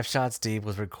Shots Deep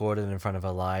was recorded in front of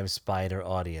a live Spider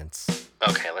audience.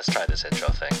 Okay, let's try this intro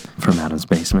thing. From Adam's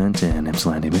basement in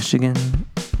Ypsilanti, Michigan,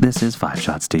 this is 5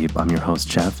 Shots Deep. I'm your host,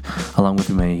 Jeff. Along with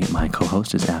me, my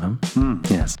co-host is Adam.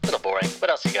 Yes. A little boring. What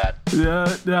else you got?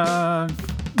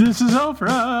 This is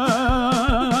Oprah.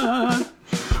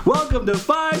 Welcome to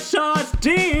 5 Shots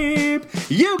Deep.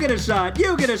 You get a shot.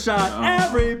 You get a shot.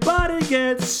 Everybody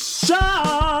gets shots.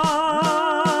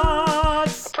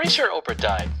 Pretty sure Oprah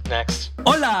died. Next.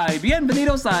 Hola y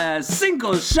bienvenidos a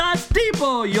 5 Shots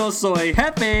Tipo. Yo soy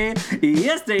Jefe y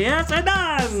este es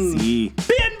Adán. Sí.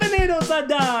 Bienvenidos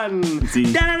Adán. Sí.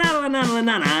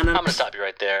 I'm gonna stop you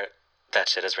right there. That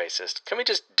shit is racist. Can we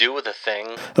just do the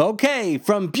thing? Okay,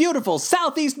 from beautiful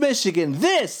Southeast Michigan,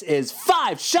 this is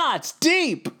 5 Shots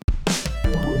Deep.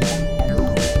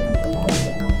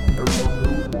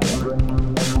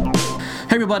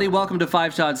 Hey everybody, welcome to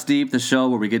 5 Shots Deep, the show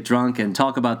where we get drunk and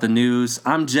talk about the news.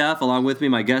 I'm Jeff, along with me,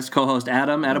 my guest co-host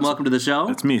Adam. Adam, welcome to the show.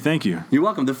 That's me, thank you. You're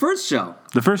welcome. The first show.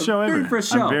 The first show ever. Very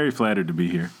first show. I'm very flattered to be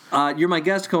here. You're my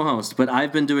guest co-host, but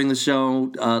I've been doing the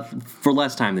show for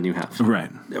less time than you have.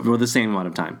 Right. For the same amount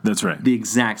of time. That's right. The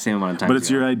exact same amount of time. But it's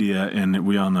your idea, and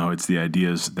we all know it's the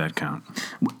ideas that count.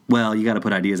 Well, you got to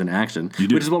put ideas into action, You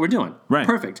do. which is what we're doing. Right.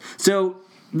 Perfect. So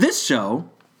this show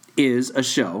is a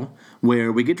show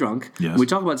where we get drunk, Yes. we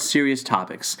talk about serious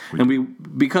topics,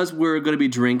 because we're going to be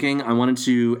drinking, I wanted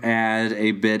to add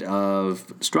a bit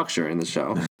of structure in the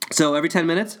show. So every 10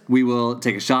 minutes, we will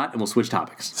take a shot and we'll switch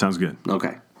topics. Sounds good.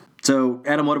 Okay. So,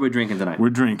 Adam, what are we drinking tonight?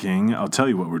 We're drinking, I'll tell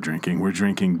you what we're drinking. We're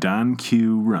drinking Don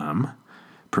Q rum,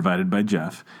 provided by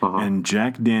Jeff, and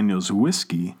Jack Daniels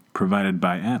whiskey, provided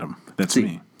by Adam. That's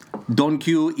me. Don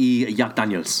Q y Jack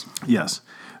Daniels. Yes.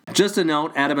 Just a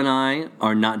note, Adam and I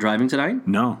are not driving tonight.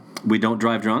 No. We don't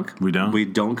drive drunk. We don't. We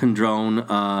don't condone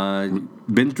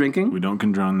binge drinking. We don't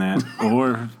condone that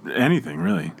or anything,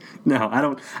 really. No, I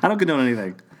don't condone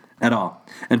anything at all.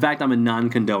 In fact, I'm a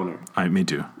non-condoner. Me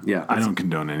too. Yeah. I don't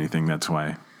condone anything. That's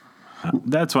why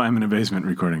I'm in a basement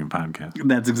recording a podcast.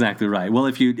 That's exactly right. Well,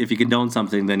 if you condone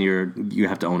something, then you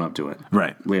have to own up to it.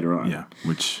 Right. Later on. Yeah.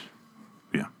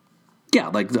 Yeah,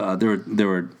 like there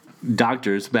were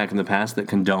doctors back in the past that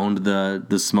condoned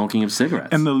the smoking of cigarettes.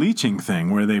 And the leeching thing,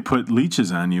 where they put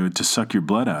leeches on you to suck your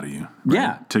blood out of you. Right?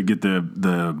 Yeah. To get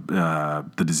the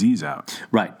disease out.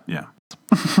 Right. Yeah.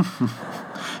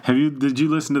 Did you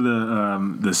listen to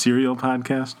the Serial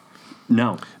podcast?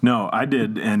 No. No, I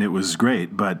did, and it was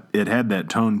great, but it had that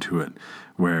tone to it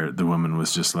where the woman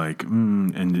was just like,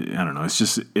 and I don't know,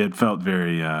 it felt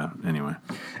very, anyway.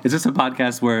 Is this a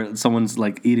podcast where someone's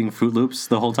like eating Fruit Loops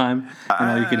the whole time, and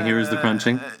all you can hear is the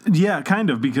crunching? Yeah, kind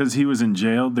of, because he was in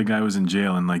jail, the guy was in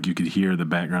jail, and like you could hear the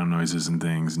background noises and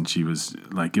things, and she was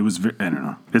like, I don't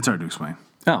know, it's hard to explain.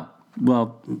 Oh,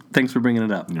 well, thanks for bringing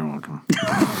it up. You're welcome.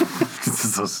 This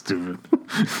is so stupid.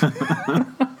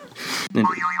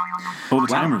 The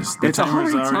timers. The It's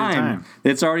timer's already time.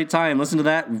 It's already time. Listen to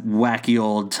that wacky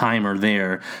old timer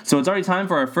there. So it's already time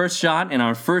for our first shot and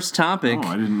our first topic. Oh,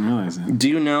 I didn't realize that. Do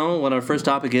you know what our first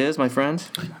topic is, my friend?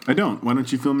 I don't. Why don't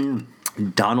you fill me in?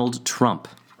 Donald Trump.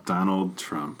 Donald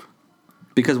Trump.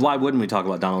 Because why wouldn't we talk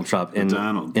about Donald Trump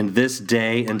in this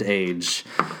day and age?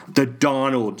 The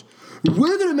Donald.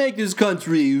 We're going to make this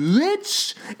country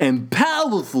rich and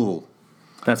powerful.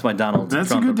 That's my Donald Trump.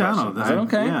 That's a good impression. Donald. Is that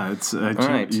okay? Yeah, it's all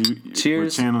right.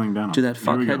 Cheers. We're channeling Donald. To that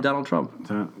Here we go. fuckhead Donald Trump.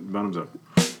 Bottoms up.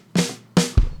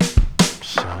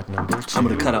 Shot number 2. I'm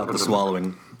going to cut out the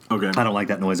swallowing. Okay. I don't like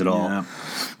that noise at all.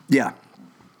 Yeah.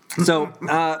 So,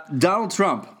 Donald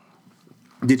Trump.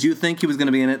 Did you think he was going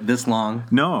to be in it this long?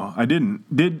 No, I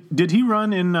didn't. Did he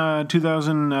run in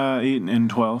 2008 and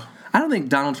 12? I don't think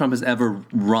Donald Trump has ever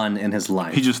run in his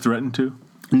life. He just threatened to?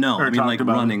 No, Or I mean talked like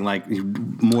about running, like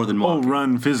more than Oh, walking.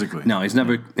 run physically. No, he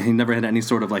never had any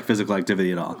sort of like physical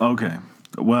activity at all. Okay.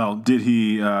 Well, did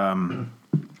he enter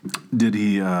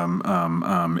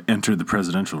the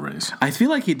presidential race? I feel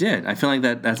like he did. I feel like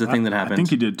that's the thing that happened. I think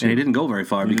he did too. And he didn't go very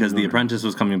far because The go very Apprentice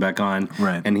was coming back on,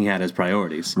 Right. and he had his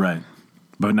priorities. Right.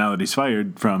 But now that he's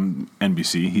fired from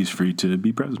NBC, he's free to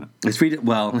be president. He's free.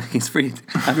 He's free.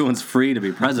 Everyone's free to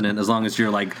be president as long as you're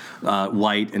like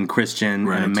white and Christian and a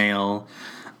Right. male.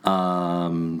 Or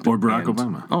Barack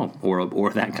Obama. Oh, or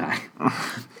that guy.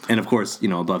 And of course,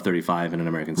 above 35 and an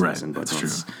American Right. citizen. That's true.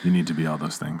 You need to be all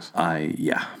those things.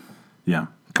 Yeah. Yeah.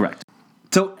 Correct.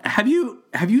 So have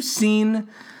you seen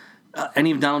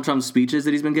any of Donald Trump's speeches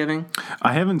that he's been giving?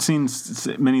 I haven't seen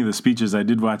many of the speeches. I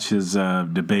did watch his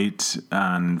debate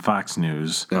on Fox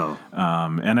News. Oh.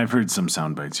 And I've heard some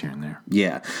sound bites here and there.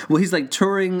 Yeah. Well, he's like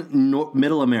touring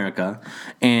Middle America,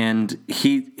 and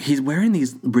he's wearing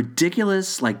these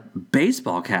ridiculous like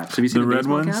baseball caps. Have you seen the red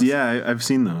baseball ones? caps? Yeah, I've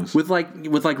seen those. With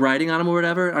like writing on them or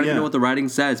whatever. I don't even know what the writing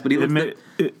says, but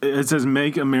it says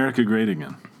 "Make America Great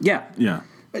Again." Yeah. Yeah.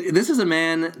 This is a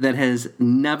man that has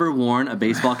never worn a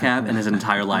baseball cap in his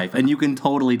entire life, and you can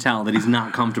totally tell that he's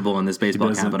not comfortable in this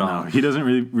baseball cap at all. No, he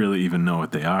doesn't really even know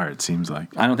what they are, it seems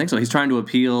like. I don't think so. He's trying to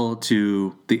appeal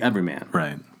to the everyman.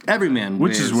 Right. Everyman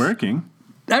Which is working.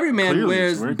 Everyman Clearly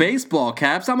wears baseball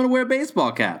caps. I'm going to wear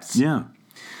baseball caps. Yeah.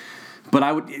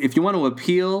 But if you want to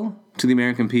appeal to the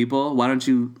American people, why don't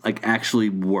you like actually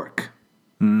work?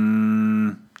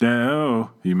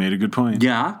 Oh, you made a good point.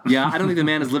 Yeah. I don't think the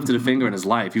man has lifted a finger in his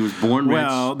life. He was born rich.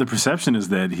 Well, the perception is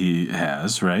that he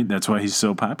has, right? That's why he's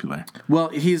so popular. Well,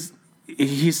 he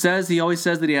always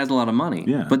says that he has a lot of money.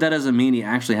 Yeah. But that doesn't mean he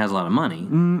actually has a lot of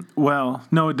money. Well,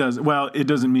 no, it does. Well, it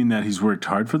doesn't mean that he's worked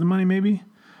hard for the money, maybe?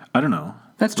 I don't know.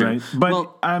 That's true. Right?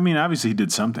 But, I mean, obviously he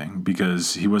did something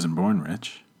because he wasn't born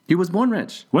rich. He was born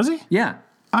rich. Was he? Yeah.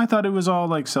 I thought it was all,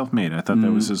 like, self-made. I thought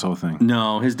that was his whole thing.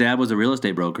 No, his dad was a real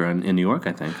estate broker in New York,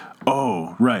 I think.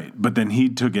 Oh, right. But then he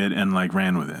took it and, like,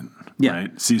 ran with it. Yeah.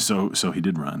 Right? See, so he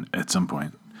did run at some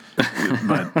point.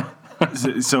 But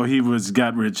so he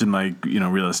got rich in, like,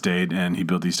 real estate, and he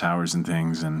built these towers and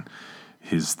things, and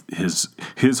his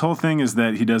whole thing is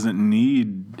that he doesn't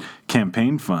need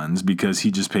campaign funds because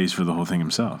he just pays for the whole thing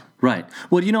himself. Right.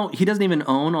 Well, he doesn't even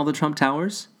own all the Trump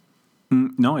towers.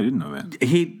 No, I didn't know that.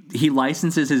 He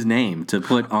licenses his name to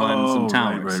put on some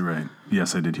towers. Right.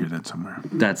 Yes, I did hear that somewhere.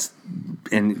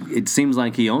 And it seems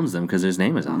like he owns them because his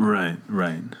name is on them.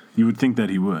 Right. You would think that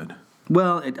he would.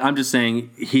 Well, I'm just saying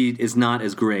he is not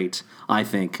as great, I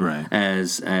think,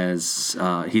 as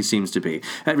he seems to be.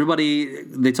 Everybody,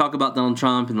 they talk about Donald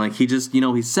Trump and like he just,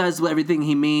 he says everything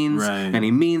he means, and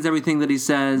he means everything that he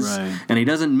says, and he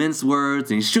doesn't mince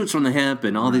words, and he shoots from the hip,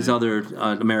 and all these other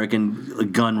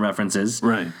American gun references.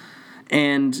 Right.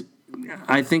 And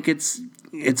I think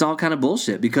it's all kind of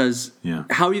bullshit because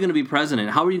how are you going to be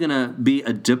president? How are you going to be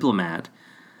a diplomat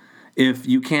if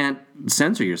you can't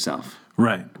censor yourself?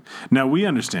 Right. Now, we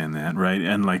understand that, right?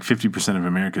 And like 50% of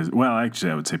America's, well,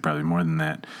 actually, I would say probably more than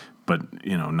that, but,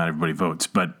 not everybody votes.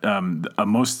 But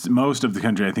most of the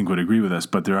country, I think, would agree with us.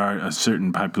 But there are a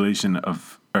certain population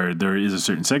there is a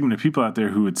certain segment of people out there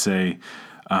who would say,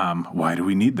 why do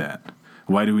we need that?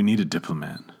 Why do we need a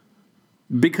diplomat?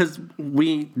 Because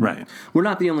we're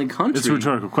not the only country. It's a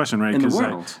rhetorical question, right? In the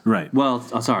world, right? Well,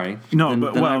 sorry. No,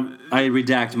 I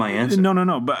redact my answer.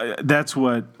 No. But that's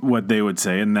what they would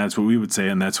say, and that's what we would say,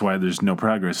 and that's why there's no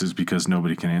progress. Is because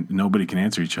nobody can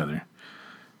answer each other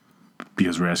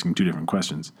because we're asking two different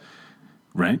questions,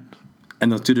 right?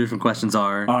 And those two different questions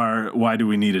are why do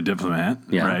we need a diplomat,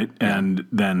 right? Yeah. And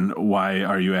then why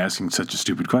are you asking such a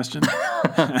stupid question?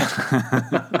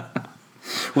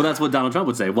 Well, that's what Donald Trump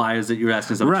would say. Why is it you're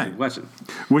asking such a question?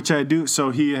 Which I do. So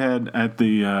he had, at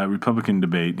the Republican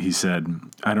debate, he said,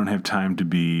 I don't have time to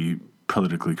be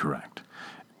politically correct.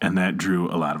 And that drew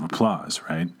a lot of applause,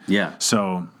 right? Yeah.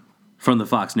 So from the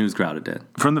Fox News crowd it did.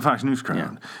 From the Fox News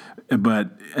crowd. Yeah.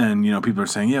 But people are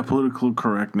saying, political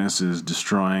correctness is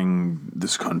destroying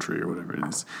this country or whatever it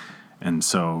is. And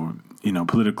so,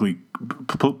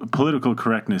 political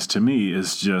correctness to me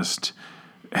is just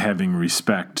having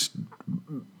respect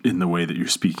in the way that you're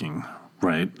speaking,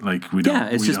 right? Like we don't. Yeah,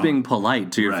 it's just being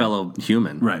polite to your fellow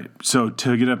human. Right. So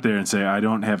to get up there and say, I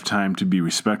don't have time to be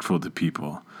respectful to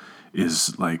people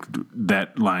is like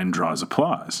that line draws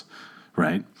applause,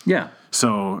 right? Yeah.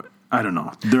 So I don't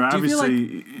know. There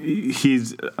obviously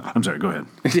I'm sorry, go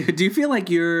ahead. Do you feel like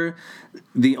you're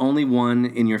the only one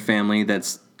in your family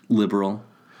that's liberal?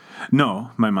 No,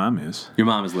 my mom is. Your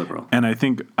mom is liberal. And I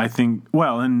think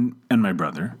well, and my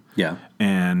brother. Yeah.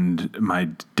 And my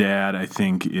dad, I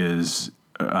think, is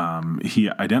he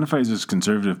identifies as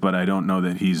conservative, but I don't know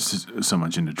that he's so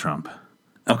much into Trump.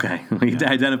 Okay. He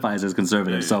identifies as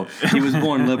conservative, so he was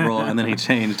born liberal and then he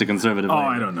changed to conservative.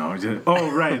 I don't know.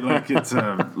 Oh, right. Like it's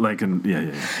like an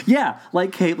Yeah,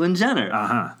 like Caitlyn Jenner.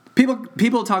 Uh-huh.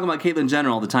 People talk about Caitlyn Jenner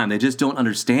all the time. They just don't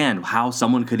understand how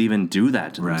someone could even do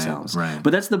that to themselves. Right.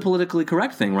 But that's the politically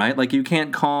correct thing, right? Like you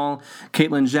can't call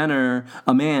Caitlyn Jenner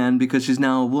a man because she's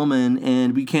now a woman,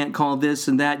 and we can't call this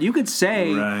and that. You could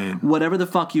say whatever the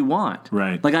fuck you want.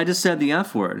 Right. Like I just said the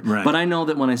F word. Right. But I know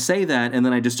that when I say that and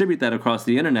then I distribute that across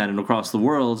the internet and across the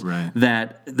world,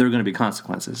 that there are going to be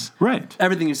consequences. Right.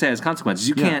 Everything you say has consequences.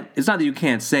 You can't. It's not that you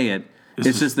can't say it.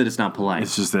 It's just that it's not polite.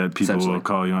 It's just that people will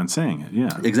call you on saying it. Yeah.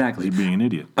 Exactly. You're being an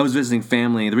idiot. I was visiting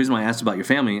family. The reason why I asked about your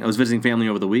family, I was visiting family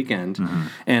over the weekend,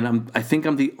 and I think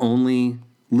I'm the only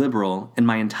liberal in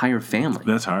my entire family.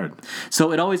 That's hard. So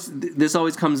this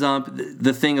always comes up,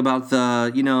 the thing about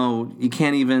you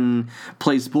can't even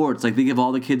play sports. Like, they give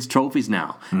all the kids trophies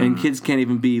now, and kids can't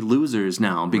even be losers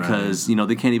now because,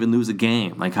 they can't even lose a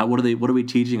game. Like, what are we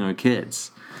teaching our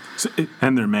kids? So,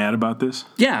 and they're mad about this?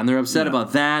 Yeah, and they're upset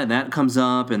about that, and that comes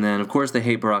up, and then, of course, they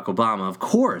hate Barack Obama. Of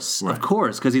course,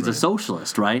 because he's a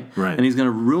socialist, right? Right. And he's going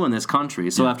to ruin this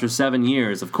country. So after 7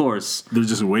 years, of course... They're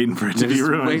just waiting for it to be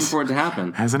ruined. Waiting for it to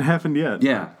happen. Hasn't happened yet.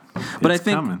 Yeah. But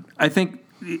coming. I think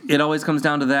it always comes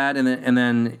down to that, and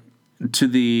then to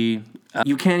the...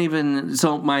 you can't even...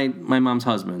 So my mom's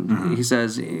husband, he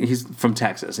says he's from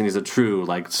Texas, and he's a true,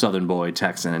 Southern boy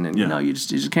Texan, and you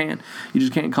just can't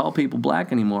call people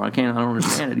black anymore. I don't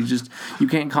understand it. You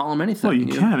can't call them anything. Well, you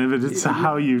can, but it's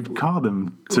how you call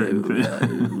them certain things.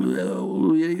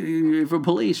 For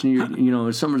police, and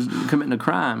if someone's committing a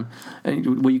crime,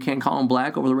 and you can't call them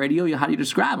black over the radio. How do you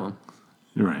describe them?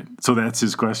 Right. So that's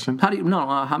his question?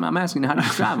 I'm asking, how do you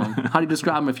describe them? How do you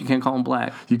describe them if you can't call them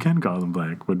black? You can call them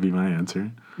black, would be my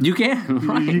answer. You can,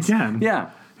 right? You can.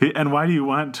 Yeah. And why do you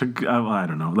want to, I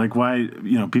don't know, why,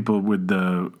 people with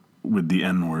the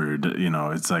N-word,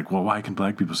 it's like, well, why can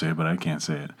black people say it, but I can't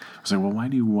say it? It's like, well, why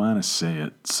do you want to say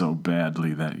it so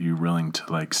badly that you're willing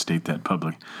to, state that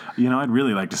public? I'd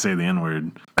really like to say the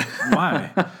N-word.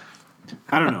 Why?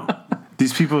 I don't know.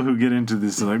 These people who get into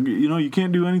this, you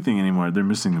can't do anything anymore. They're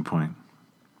missing the point.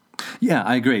 Yeah,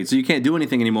 I agree. So you can't do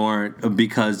anything anymore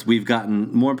because we've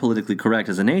gotten more politically correct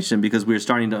as a nation because we're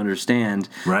starting to understand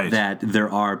that there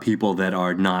are people that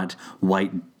are not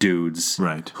white dudes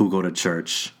who go to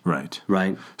church. Right.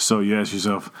 Right? So you ask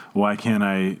yourself, why can't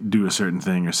I do a certain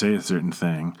thing or say a certain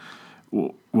thing?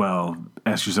 Well,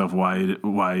 ask yourself,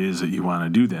 why is it you want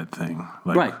to do that thing?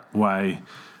 Why...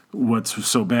 What's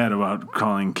so bad about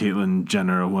calling Caitlyn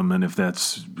Jenner a woman if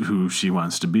that's who she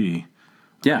wants to be?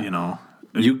 Yeah.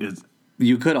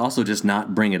 You could also just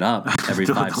not bring it up every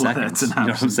 5 seconds. You know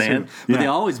what I'm saying? But they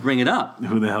always bring it up.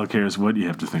 Who the hell cares what you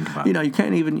have to think about? You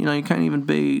can't even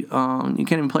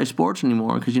play sports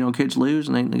anymore because kids lose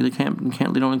and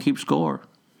they don't keep score.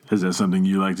 Is that something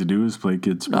you like to do? Is play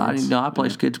kids sports? I play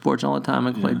kids sports all the time.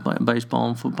 I played baseball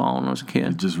and football when I was a kid.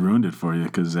 It just ruined it for you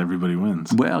because everybody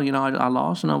wins. Well, I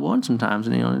lost and I won sometimes,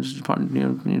 and it's just part of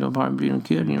part of being a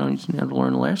kid. You just have to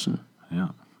learn a lesson. Yeah.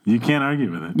 You can't argue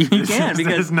with it. You can't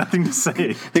because there's nothing to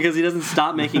say. Because he doesn't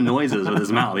stop making noises with his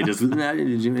mouth. He just he's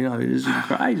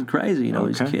crazy.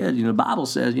 He's a kid. The Bible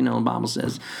says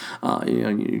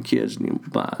kids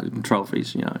buy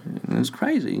trophies. It's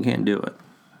crazy. You can't do it.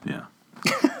 Yeah.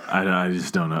 I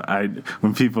just don't know.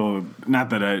 When people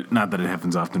not that it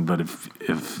happens often, but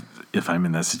if I'm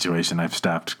in that situation, I've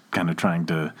stopped kind of trying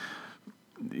to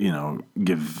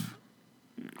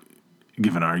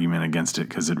give an argument against it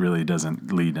because it really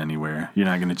doesn't lead anywhere. You're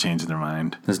not going to change their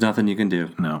mind. There's nothing you can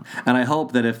do. No. And I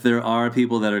hope that if there are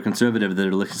people that are conservative that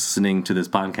are listening to this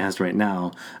podcast right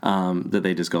now, that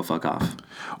they just go fuck off.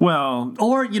 Well,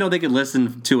 or they could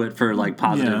listen to it for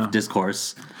positive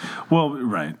discourse. Well,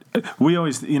 right. We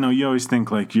always, you always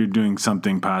think you're doing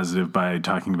something positive by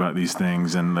talking about these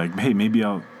things, and hey, maybe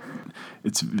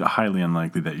it's highly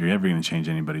unlikely that you're ever going to change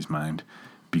anybody's mind.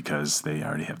 Because they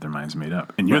already have their minds made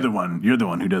up, and you're the one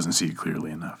who doesn't see it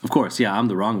clearly enough. Of course, yeah, I'm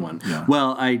the wrong one. Yeah.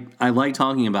 Well, I like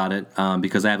talking about it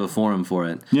because I have a forum for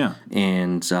it. Yeah,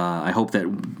 and I hope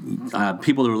that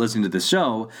people who are listening to this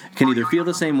show can either feel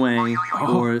the same way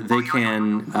or they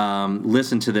can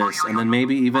listen to this and then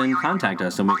maybe even contact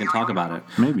us and we can talk about it.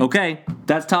 Maybe. Okay,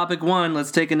 that's topic one. Let's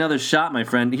take another shot, my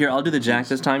friend. Here, I'll do the Jack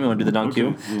this time. You want to do the Don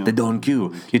Q? Yeah. The Don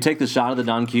Q. You take the shot of the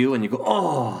Don Q and you go,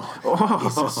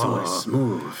 this is so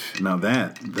smooth. Now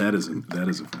that is offensive. That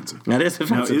is offensive. Now,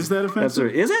 is that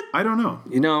offensive? Is it? I don't know.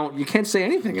 You can't say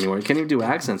anything anymore. You can't even do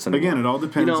accents anymore. Again, it all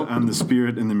depends on the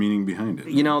spirit and the meaning behind it.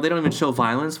 They don't even show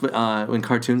violence in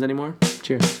cartoons anymore.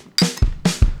 Cheers.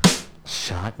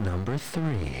 Shot number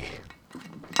 3.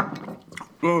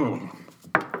 Oh.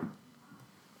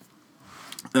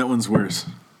 That one's worse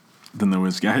than the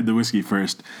whiskey. I had the whiskey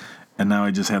first, and now I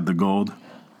just had the gold,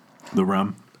 the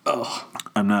rum. Oh.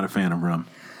 I'm not a fan of rum.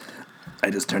 I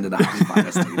just turned it off.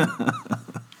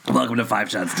 Welcome to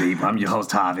 5 Shots Deep. I'm your host,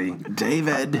 Javi.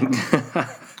 David.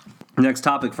 Next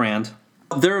topic, Fran.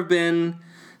 There have been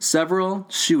several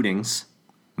shootings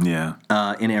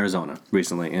in Arizona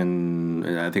recently.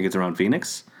 I think it's around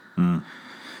Phoenix. Does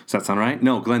that sound right?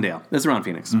 No, Glendale. It's around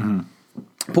Phoenix.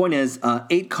 Mm-hmm. Point is,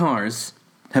 8 cars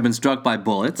have been struck by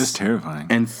bullets. That's terrifying.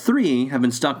 And 3 have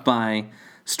been struck by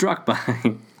struck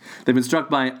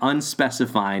by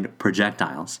unspecified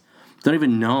projectiles. Don't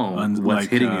even know what's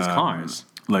hitting these cars.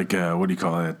 Like, what do you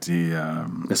call it?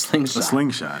 A slingshot. A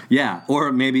slingshot. Yeah,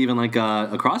 or maybe even like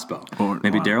a crossbow.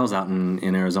 Maybe wow. Daryl's out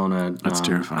in Arizona. That's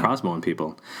terrifying. Crossbowing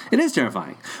people. It is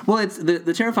terrifying. Well, it's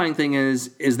the terrifying thing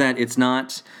is that it's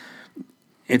not.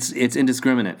 It's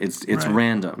indiscriminate. It's right.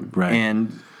 Random. Right.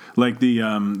 And like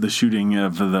the shooting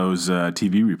of those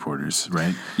TV reporters,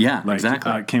 right? Yeah, like,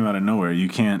 exactly. It came out of nowhere. You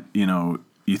can't,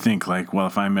 you think like, well,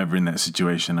 if I'm ever in that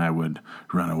situation, I would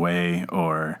run away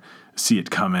or see it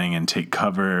coming and take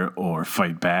cover or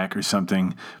fight back or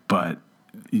something. But,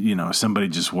 somebody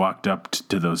just walked up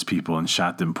to those people and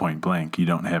shot them point blank. You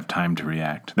don't have time to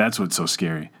react. That's what's so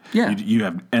scary. Yeah. You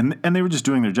have, and they were just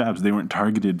doing their jobs. They weren't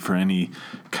targeted for any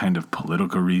kind of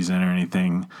political reason or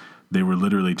anything. They were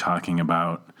literally talking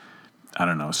about, I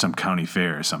don't know, some county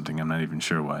fair or something. I'm not even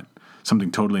sure what.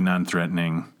 Something totally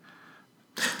non-threatening.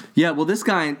 Yeah, well, this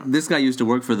guy used to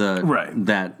work for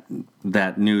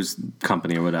that news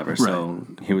company or whatever. So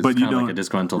he was kind of like a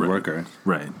disgruntled worker.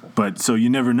 Right. But so you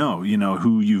never know,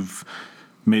 who you've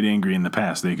made angry in the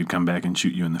past. They could come back and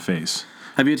shoot you in the face.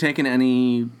 Have you taken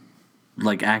any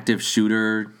like active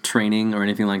shooter training or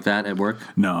anything like that at work?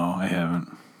 No, I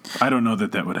haven't. I don't know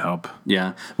that would help.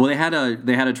 Yeah. Well, they had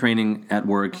a training at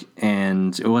work,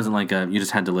 and it wasn't like you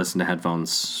just had to listen to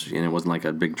headphones. It wasn't like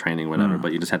a big training, whatever.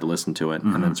 But you just had to listen to it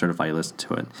and then certify you listened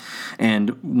to it. And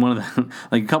one of the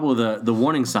a couple of the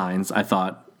warning signs I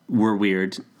thought were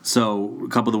weird. So a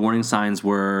couple of the warning signs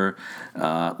were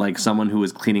like someone who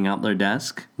is cleaning out their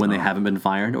desk when they haven't been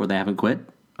fired or they haven't quit.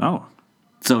 Oh.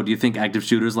 So do you think active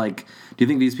shooters, do you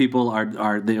think these people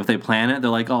are if they plan it,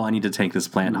 they're like, oh, I need to take this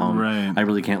plant home. Right. I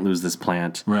really can't lose this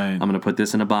plant. Right. I'm going to put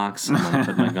this in a box. I'm going to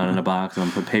put my gun in a box. I'm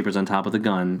going to put papers on top of the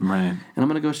gun. Right. And I'm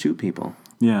going to go shoot people.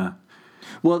 Yeah.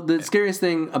 Well, the scariest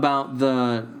thing about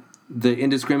the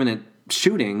indiscriminate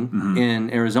shooting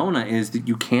in Arizona is that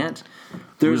you can't.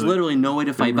 There's literally no way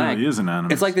to fight back. It is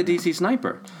anonymous. It's like the DC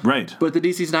sniper. Right. But the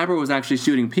DC sniper was actually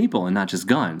shooting people and not just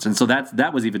guns. And so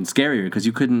that was even scarier because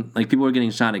you couldn't, people were getting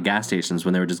shot at gas stations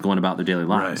when they were just going about their daily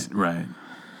lives. Right.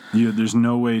 There's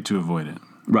no way to avoid it.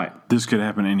 Right. This could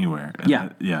happen anywhere.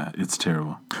 Yeah. It's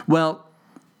terrible. Well,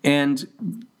 and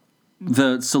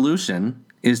the solution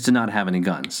is to not have any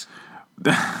guns.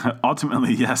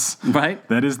 Ultimately, yes. Right?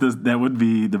 That would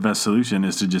be the best solution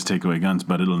is to just take away guns,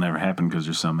 but it'll never happen because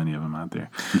there's so many of them out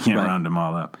there. You can't round them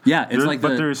all up. Yeah,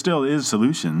 but there still is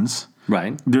solutions.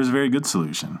 Right. There's a very good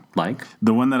solution. Like?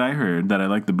 The one that I heard that I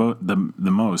like the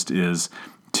most is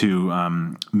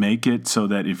to make it so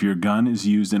that if your gun is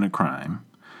used in a crime,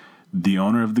 the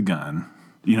owner of the gun,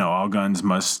 all guns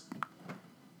must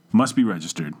be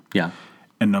registered. Yeah.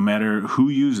 And no matter who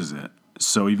uses it,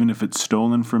 so even if it's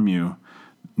stolen from you,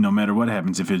 no matter what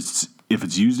happens, if it's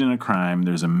used in a crime,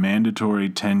 there's a mandatory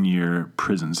 10-year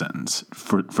prison sentence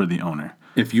for the owner.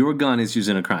 If your gun is used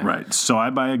in a crime. Right. So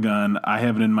I buy a gun, I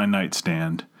have it in my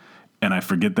nightstand, and I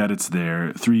forget that it's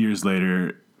there. 3 years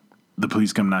later, the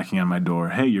police come knocking on my door.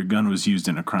 Hey, your gun was used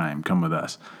in a crime. Come with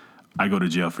us. I go to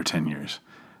jail for 10 years.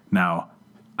 Now,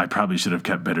 I probably should have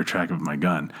kept better track of my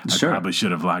gun. Sure. I probably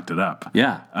should have locked it up.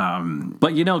 Yeah.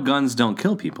 But guns don't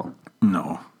kill people.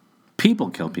 No.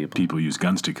 People kill people. People use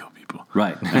guns to kill people.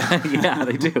 Right. Yeah,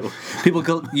 they do. People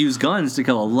use guns to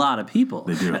kill a lot of people.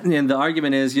 They do. And the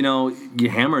argument is,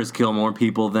 hammers kill more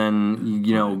people than,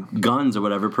 guns or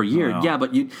whatever per year. Well, yeah,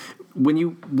 but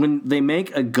when they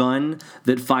make a gun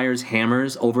that fires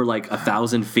hammers over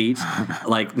 1,000 feet,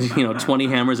 20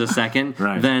 hammers a second,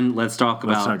 right. Then let's talk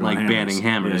about banning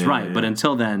hammers. Yeah, right. Yeah. But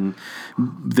until then,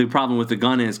 the problem with the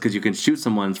gun is because you can shoot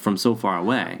someone from so far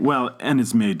away. Well, and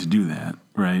it's made to do that,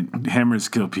 right? Hammers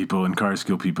kill people and cars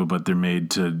kill people, but they're made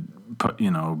to,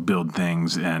 build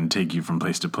things and take you from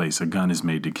place to place. A gun is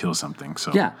made to kill something.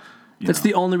 So yeah. That's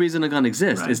the only reason a gun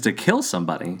exists, is to kill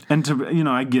somebody. And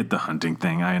I get the hunting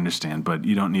thing, I understand, but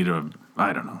you don't need you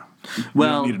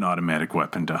don't need an automatic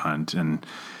weapon to hunt. And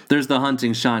there's the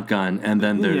hunting shotgun, and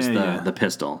then there's the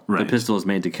pistol. Right. The pistol is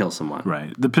made to kill someone.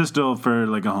 Right. The pistol for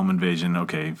a home invasion,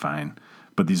 okay, fine.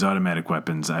 But these automatic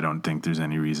weapons, I don't think there's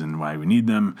any reason why we need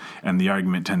them. And the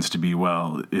argument tends to be,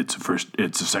 well, it's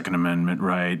a Second Amendment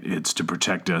right. It's to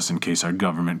protect us in case our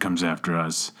government comes after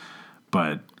us.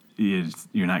 But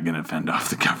you're not going to fend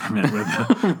off the government with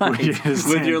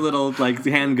your little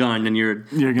handgun and your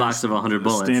box of 100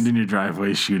 bullets. Stand in your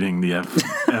driveway shooting the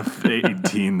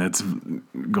F-18 that's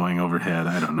going overhead.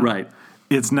 I don't know. Right.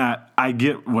 It's not. I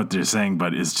get what they're saying,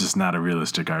 but it's just not a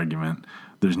realistic argument.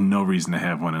 There's no reason to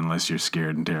have one unless you're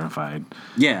scared and terrified.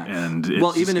 Yeah. And it's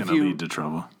just going to lead to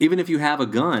trouble. Even if you have a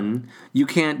gun, you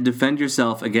can't defend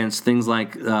yourself against things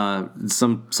like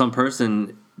some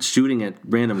person shooting at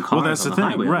random cars. Well, that's on the the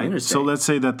thing, highway, on the right? interstate. So let's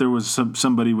say that there was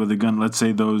somebody with a gun. Let's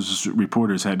say those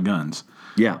reporters had guns.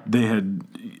 Yeah. They had,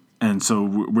 and so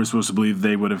we're supposed to believe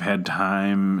they would have had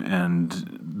time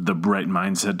and the bright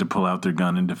mindset to pull out their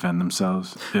gun and defend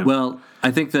themselves. Well, I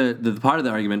think the part of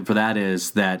the argument for that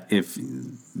is that if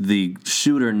the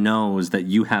shooter knows that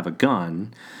you have a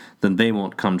gun, then they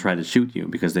won't come try to shoot you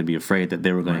because they'd be afraid that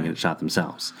they were going to get shot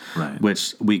themselves. Right.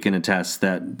 Which we can attest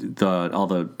that all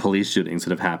the police shootings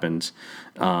that have happened,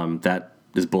 that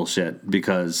is bullshit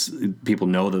because people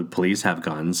know the police have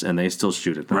guns and they still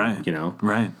shoot at them. Right. You know.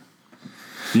 Right.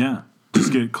 Yeah.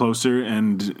 Just get closer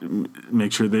and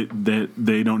make sure that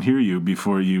they don't hear you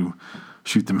before you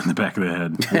shoot them in the back of the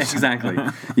head. Exactly.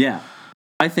 Yeah.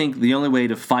 I think the only way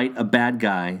to fight a bad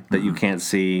guy that you can't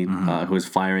see, who is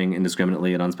firing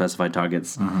indiscriminately at unspecified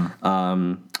targets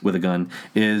with a gun,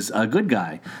 is a good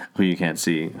guy who you can't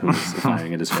see, who is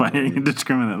firing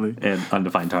indiscriminately at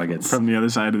undefined targets from the other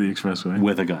side of the expressway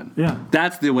with a gun. Yeah,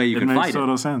 that's the way you can fight it. Makes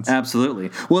total sense.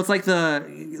 Absolutely. Well, it's like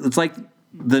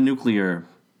the nuclear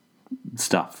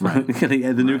stuff, right?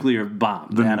 the nuclear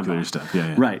bomb, the atom nuclear bomb. stuff.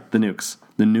 Yeah. Right. The nukes,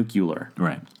 the nuclear.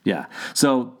 Right. Yeah.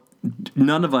 So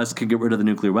none of us can get rid of the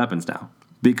nuclear weapons now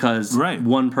because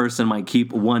one person might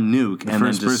keep one nuke and then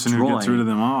destroy. The first person who gets rid of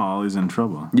them all is in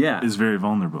trouble. Yeah. Is very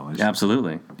vulnerable.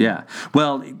 Absolutely. Yeah.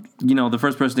 Well, the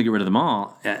first person to get rid of them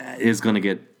all is going to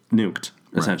get nuked,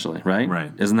 essentially, right?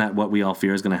 Right. Isn't that what we all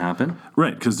fear is going to happen?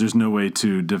 Right, because there's no way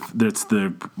to... that's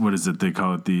the... What is it? They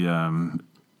call it the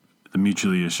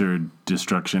mutually assured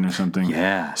destruction or something.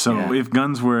 Yeah. So if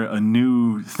guns were a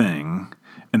new thing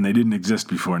and they didn't exist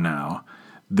before now,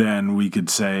 then we could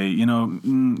say,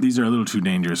 these are a little too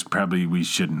dangerous. Probably we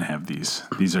shouldn't have these.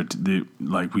 These are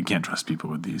we can't trust people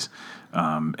with these.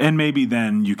 And maybe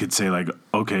then you could say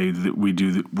okay, we're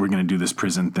going to do this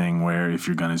prison thing where if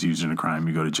your gun is used in a crime,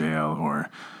 you go to jail, or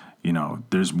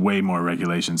there's way more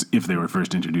regulations if they were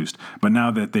first introduced. But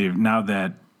now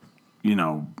that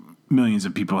millions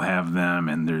of people have them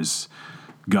and there's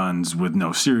guns with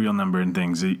no serial number and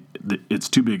things, it's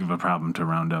too big of a problem to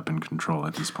round up and control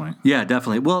at this point. Yeah,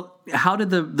 definitely. Well, how did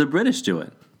the British do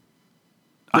it?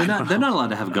 They're not allowed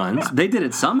to have guns. They did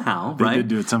it somehow, right? They did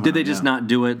do it somehow. Did they just not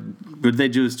do it? Did they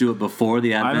just do it before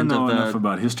the advent of I don't know enough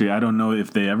about history. I don't know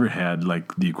if they ever had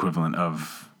the equivalent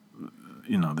of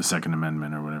the Second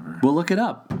Amendment or whatever. Well, look it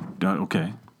up.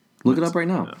 Okay. Look it up right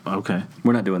now. Okay.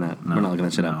 We're not doing that. No, we're not looking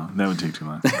that shit up. That would take too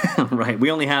long. Right. We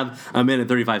only have a minute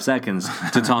 35 seconds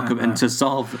to talk and to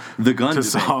solve the gun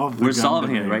debate. We're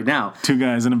solving it right now. Two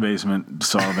guys in a basement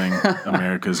solving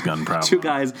America's gun problem. Two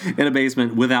guys in a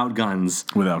basement without guns.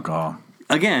 With alcohol.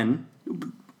 Again,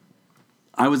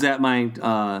 I was at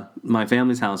my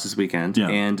family's house this weekend,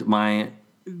 and my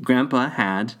grandpa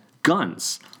had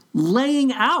guns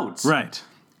laying out. Right.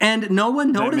 And no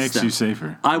one noticed That makes you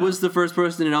safer. I was the first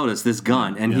person to notice this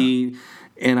gun, and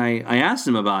I asked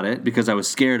him about it because I was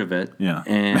scared of it. Yeah.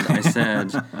 And I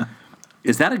said,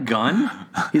 "Is that a gun?"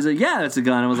 He's like, "Yeah, that's a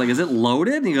gun." I was like, "Is it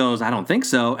loaded?" And he goes, "I don't think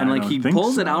so." And he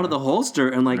pulls it out of the holster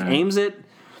and aims it,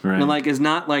 and is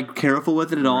not careful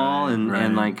with it at all.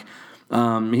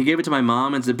 And he gave it to my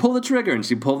mom and said, "Pull the trigger," and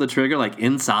she pulled the trigger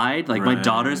inside, my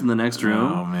daughter's in the next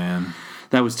room. Oh man.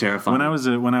 That was terrifying. When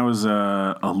I was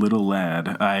a little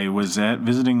lad, I was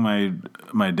visiting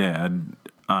my dad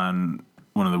on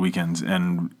one of the weekends,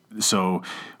 and so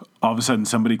all of a sudden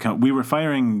somebody we were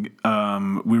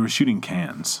shooting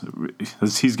cans.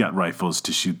 He's got rifles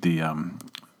to shoot the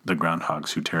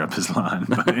groundhogs who tear up his lawn.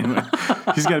 But anyway,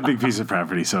 he's got a big piece of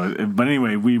property. But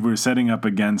anyway, we were setting up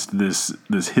against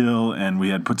this hill, and we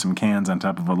had put some cans on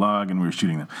top of a log, and we were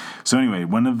shooting them. So anyway,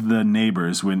 one of the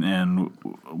neighbors, when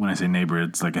I say neighbor,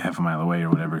 it's like a half a mile away or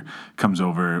whatever, comes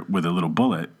over with a little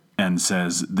bullet and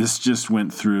says, "This just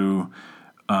went through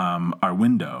our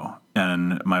window,"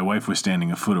 and my wife was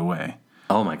standing a foot away.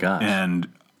 Oh my gosh! And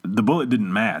the bullet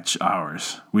didn't match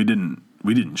ours. We didn't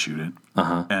shoot it.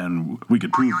 And we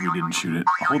could prove we didn't shoot it.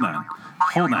 Hold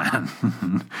on.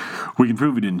 We can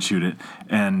prove we didn't shoot it.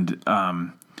 And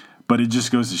but it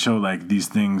just goes to show these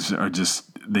things are just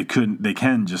they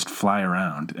can just fly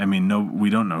around. I mean, we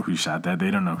don't know who shot that.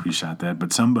 They don't know who shot that,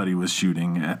 but somebody was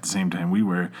shooting at the same time we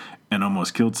were and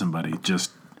almost killed somebody,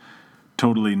 just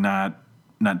totally not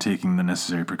taking the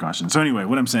necessary precautions. So anyway,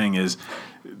 what I'm saying is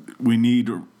we need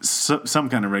some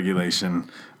kind of regulation.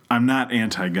 I'm not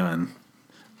anti-gun,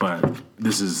 but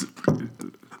this is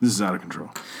out of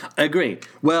control. I agree.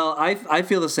 Well, I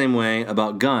feel the same way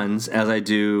about guns as I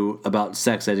do about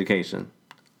sex education.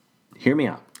 hear me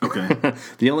out. Okay.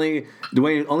 The only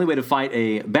way to fight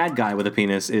a bad guy with a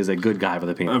penis is a good guy with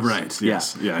a penis. Right.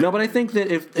 Yes. Yeah. No, but I think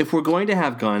that if we're going to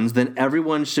have guns, then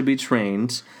everyone should be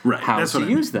trained how to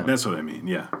use them. That's what I mean.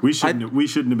 Yeah. We shouldn't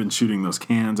have been shooting those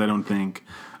cans. I don't think.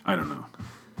 I don't know.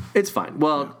 It's fine.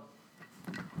 Well,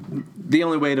 the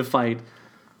only way to fight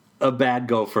a bad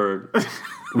gopher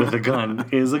with a gun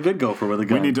is a good gopher with a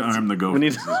gun. We need to arm the gophers. We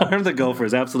need to arm the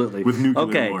gophers, absolutely. With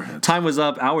nuclear warheads. Time was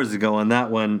up hours ago on that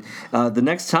one. The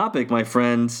next topic, my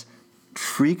friends,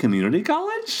 free community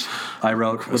college? I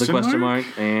wrote with a question mark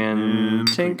and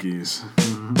tink.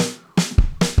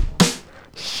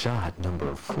 Shot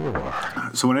number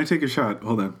 4. So when I take a shot,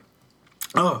 hold on.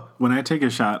 When I take a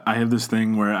shot, I have this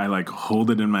thing where I like hold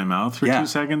it in my mouth for 2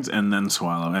 seconds and then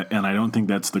swallow it. And I don't think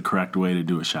that's the correct way to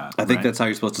do a shot. I think that's how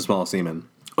you're supposed to swallow semen.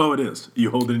 Oh, it is.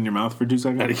 You hold it in your mouth for 2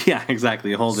 seconds? Yeah, exactly.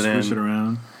 You hold it in. Swish it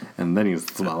around. And then you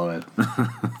swallow it.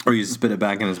 Or you spit it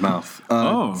back in his mouth.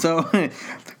 So,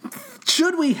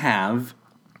 should we have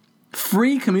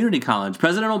free community college?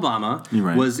 President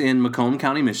Obama was in Macomb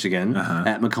County, Michigan,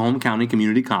 at Macomb County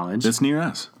Community College. That's near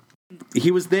us.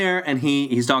 He was there, and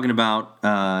he's talking about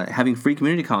having free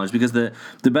community college because the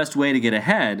best way to get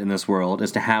ahead in this world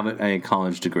is to have a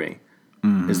college degree.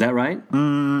 Is that right?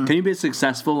 Can you be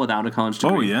successful without a college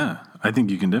degree? Oh, yeah. I think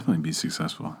you can definitely be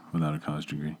successful without a college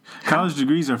degree. College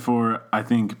degrees are for, I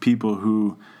think, people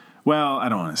who... Well, I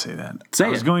don't want to say that. I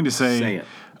was going to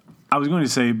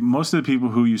say most of the people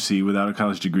who you see without a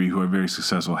college degree who are very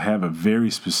successful have a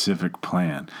very specific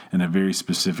plan and a very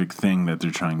specific thing that they're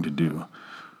trying to do.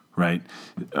 Right?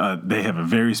 They have a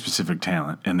very specific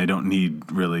talent, and they don't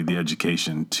need really the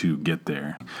education to get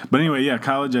there. But anyway, yeah,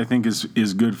 college I think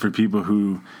is good for people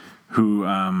who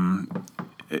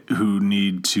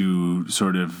need to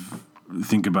sort of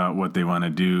think about what they want to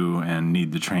do and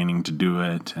need the training to do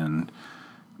it. And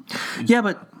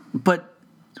yeah, but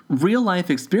real life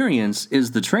experience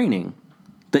is the training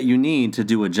that you need to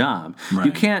do a job. Right.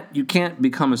 You can't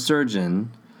become a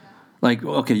surgeon. Like,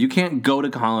 okay, you can't go to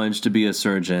college to be a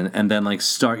surgeon and then, like,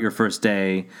 start your first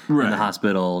day in the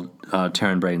hospital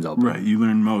tearing brains open. Right. You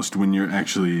learn most when you're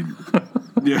actually...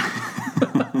 yeah.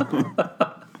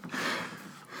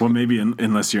 Well, maybe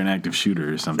unless you're an active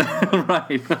shooter or something.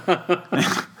 Right.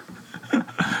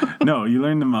 No, you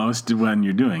learn the most when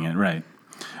you're doing it, right.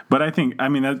 But I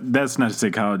mean, that's not to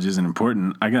say college isn't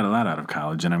important. I got a lot out of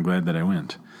college, and I'm glad that I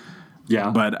went.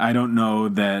 Yeah. But I don't know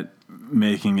that...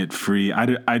 making it free.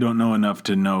 I don't know enough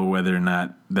to know whether or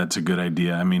not that's a good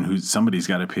idea. I mean, somebody's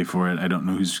got to pay for it. I don't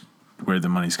know where the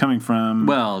money's coming from.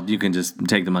 Well, you can just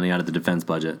take the money out of the defense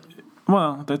budget.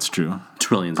 Well, that's true.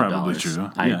 Trillions probably of dollars. True.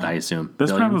 I assume.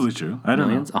 That's Billions? probably true. I don't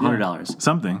Millions? know. $100.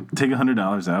 Something. Take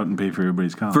 $100 out and pay for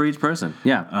everybody's college. For each person.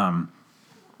 Yeah.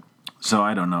 So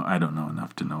I don't know. I don't know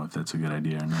enough to know if that's a good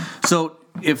idea or not. So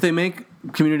if they make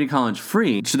community college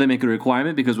free, should they make it a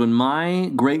requirement? Because when my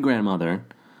great grandmother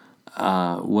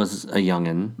was a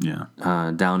youngin'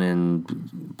 down in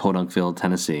Podunkville,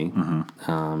 Tennessee.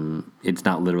 It's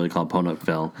not literally called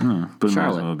Podunkville. But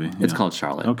Charlotte. Well be, It's called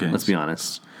Charlotte. Okay. Let's be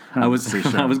honest. I was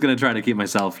going to try to keep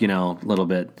myself, a little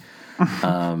bit.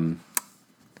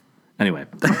 Anyway.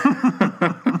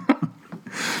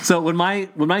 So when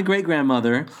my great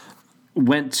grandmother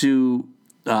went to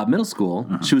middle school,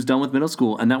 she was done with middle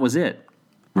school, and that was it.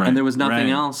 Right. And there was nothing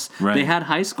else. Right. They had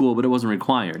high school, but it wasn't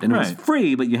required. And it was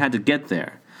free, but you had to get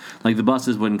there. Like, the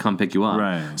buses wouldn't come pick you up.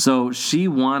 Right. So she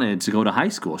wanted to go to high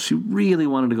school. She really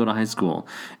wanted to go to high school.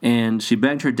 And she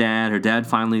begged her dad. Her dad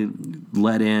finally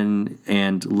let in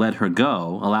and let her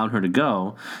go, allowed her to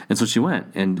go. And so she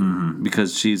went. And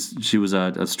because she was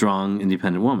a strong,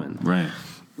 independent woman. Right.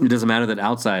 It doesn't matter that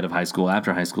outside of high school,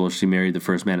 after high school, she married the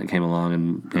first man that came along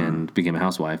and became a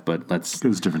housewife. But it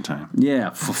was a different time.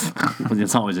 Yeah.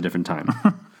 It's always a different time.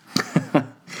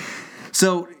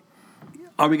 So,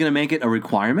 are we going to make it a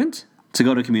requirement to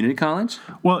go to community college?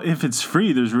 Well, if it's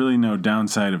free, there's really no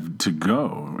downside to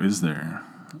go, is there?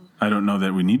 I don't know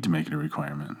that we need to make it a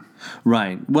requirement.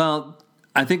 Right. Well,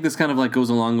 I think this kind of like goes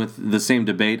along with the same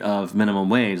debate of minimum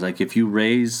wage. Like, if you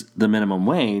raise the minimum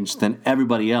wage, then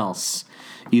everybody else,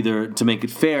 either to make it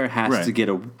fair, has to get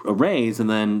a raise, and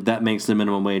then that makes the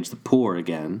minimum wage the poor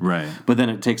again. Right. But then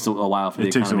it takes a while for the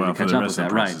economy to catch up with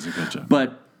that. Right.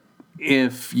 But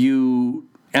if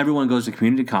everyone goes to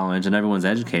community college and everyone's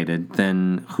educated,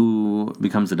 then who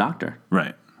becomes the doctor?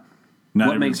 Right.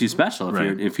 What makes you special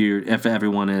if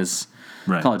everyone is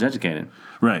college educated?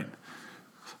 Right.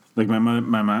 Like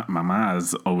my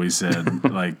ma's always said,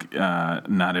 like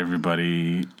not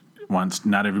everybody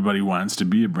not everybody wants to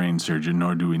be a brain surgeon,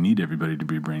 nor do we need everybody to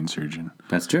be a brain surgeon.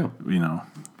 That's true.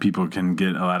 People can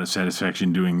get a lot of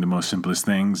satisfaction doing the most simplest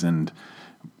things, and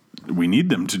we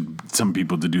need some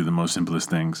people to do the most simplest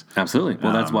things. Absolutely.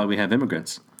 Well, that's why we have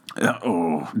immigrants.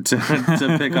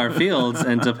 To pick our fields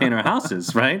and to paint our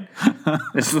houses, right?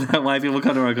 Isn't that why people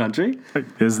come to our country?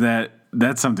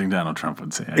 That's something Donald Trump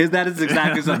would say. That is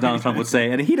exactly what Donald Trump would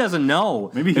say, and he doesn't know.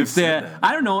 Maybe he said that.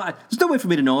 I don't know. There's no way for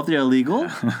me to know if they're illegal.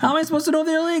 How am I supposed to know if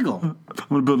they're illegal? I'm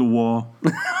going to build a wall.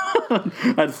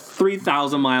 A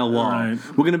 3,000-mile wall. Right.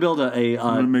 We're going to build I'm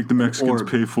going to make the Mexicans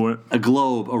pay for it. A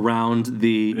globe around the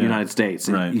United States.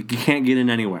 Right. You can't get in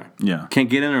anywhere. Yeah. Can't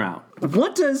get in or out.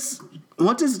 What does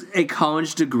a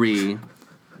college degree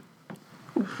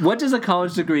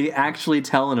actually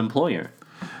tell an employer?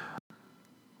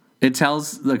 It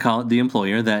tells the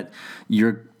employer that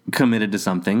you're committed to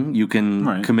something. You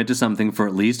can commit to something for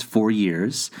at least 4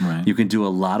 years. Right. You can do a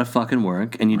lot of fucking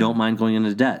work, and you don't mind going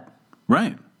into debt.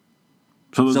 Right.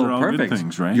 So those are all perfect. good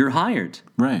things, right? You're hired.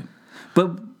 Right.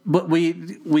 But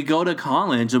we go to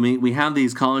college, and we have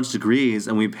these college degrees,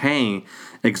 and we pay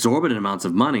exorbitant amounts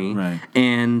of money. Right.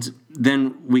 And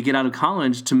then we get out of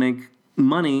college to make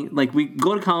money. Like, we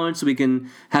go to college so we can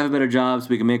have a better job, so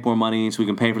we can make more money, so we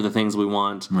can pay for the things we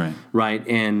want. Right. Right.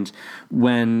 And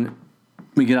when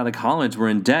we get out of college, we're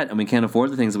in debt and we can't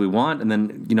afford the things that we want. And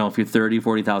then, if you're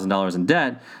 $30,000-$40,000 in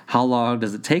debt, how long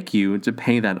does it take you to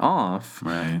pay that off?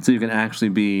 Right. So you can actually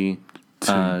be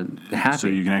happy. So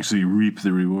you can actually reap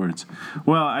the rewards.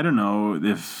 Well, I don't know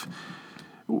if.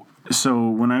 So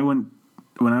when I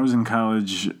was in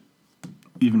college,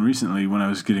 even recently when I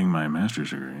was getting my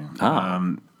master's degree,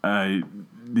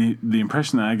 the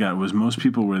impression that I got was most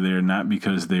people were there not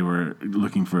because they were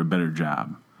looking for a better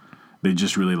job. They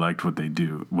just really liked what they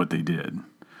did,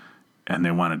 and they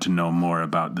wanted to know more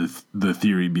about the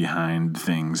theory behind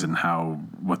things and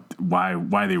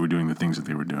why they were doing the things that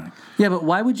they were doing. Yeah, but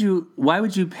why would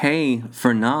you pay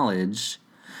for knowledge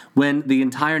when the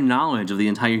entire knowledge of the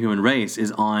entire human race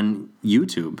is on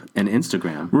YouTube and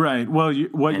Instagram? Right. Well,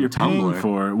 what you're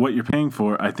Tumblr. paying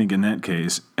for, I think in that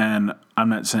case, and I'm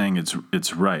not saying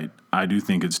it's right. I do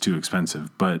think it's too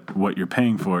expensive, but what you're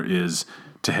paying for is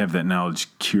to have that knowledge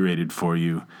curated for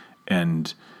you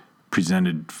and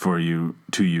presented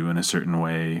to you in a certain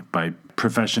way by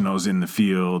professionals in the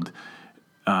field,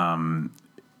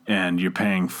 and you're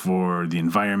paying for the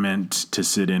environment to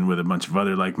sit in with a bunch of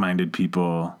other like-minded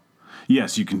people.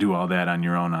 Yes, you can do all that on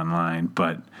your own online,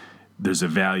 but there's a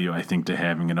value, I think, to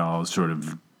having it all sort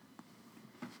of,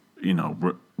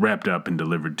 wrapped up and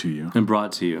delivered to you. And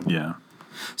brought to you. Yeah.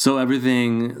 So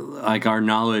everything, like our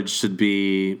knowledge, should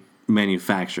be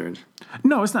manufactured.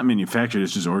 No, it's not manufactured.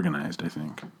 It's just organized, I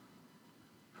think.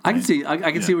 I can see.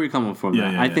 I can see where you're coming from.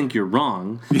 I think you're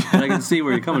wrong, but I can see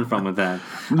where you're coming from with that.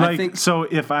 I think so.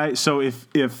 If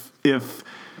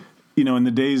in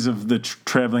the days of the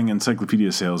traveling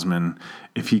encyclopedia salesman,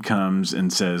 if he comes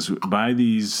and says, buy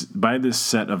this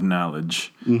set of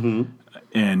knowledge,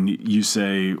 and you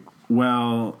say,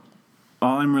 well,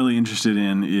 all I'm really interested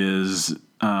in is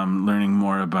learning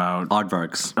more about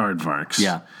aardvarks.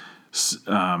 Yeah. So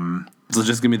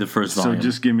just give me the first volume. So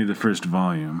just give me the first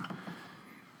volume.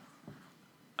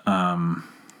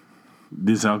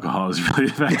 This alcohol is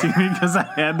really affecting me because I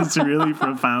had this really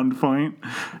profound point,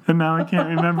 and now I can't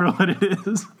remember what it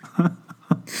is.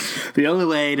 The only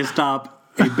way to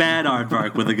stop a bad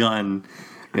aardvark with a gun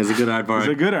is a good aardvark.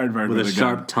 With a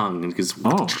sharp tongue. Because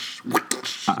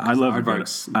I love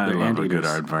aardvarks. I love a good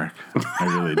aardvark. I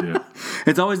really do.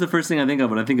 It's always the first thing I think of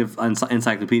when I think of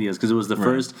encyclopedias, because it was the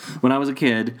first. When I was a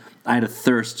kid, I had a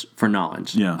thirst for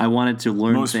knowledge. Yeah. I wanted to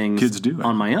learn Most things kids do,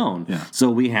 on my own. Yeah.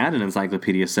 So we had an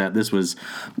encyclopedia set. This was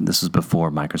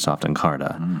before Microsoft and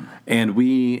Carta, and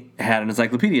we had an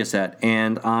encyclopedia set,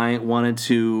 and I wanted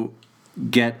to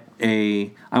get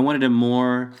I wanted a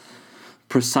more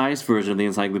precise version of the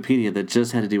encyclopedia that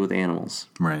just had to do with animals.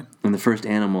 Right. And the first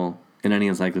animal in any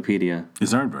encyclopedia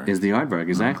is aardvark. Is the aardvark,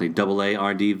 exactly.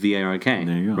 AARDVARK.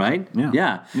 There you go. Right?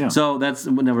 Yeah. So that's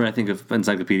whenever I think of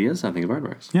encyclopedias, I think of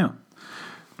aardvarks. Yeah.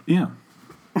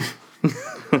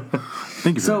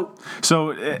 Thank you. So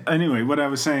anyway, what I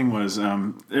was saying was,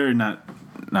 or not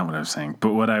what I was saying,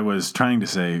 but what I was trying to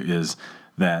say is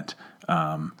that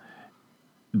what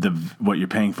you're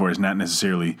paying for is not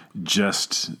necessarily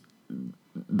just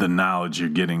the knowledge you're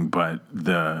getting, but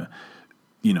the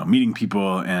meeting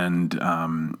people and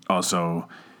also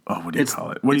what do you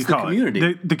call it? What do you call community.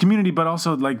 it? The community, but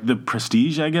also like the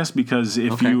prestige, I guess, because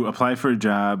if you apply for a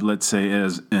job, let's say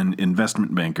as an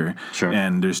investment banker,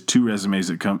 and there's 2 resumes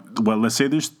that come, well, let's say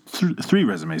there's 3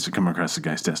 resumes that come across the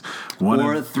guy's desk.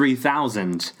 Or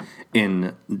 3,000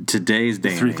 in today's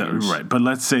day and age. Right, but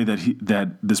let's say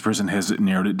that this person has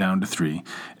narrowed it down to 3,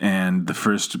 and the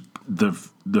first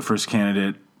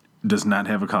candidate does not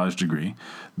have a college degree.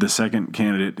 The second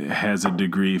candidate has a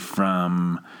degree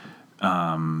from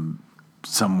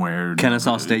somewhere.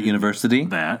 Kennesaw State University?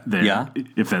 Yeah.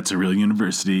 If that's a real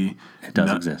university. It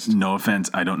does exist. No offense,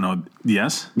 I don't know.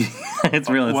 Yes? It's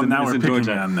real. Well, now we're picking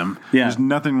on them. Yeah. There's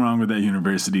nothing wrong with that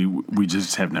university. We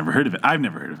just have never heard of it. I've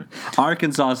never heard of it.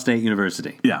 Arkansas State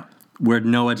University. Yeah. Where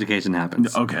no education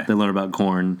happens. Okay. They learn about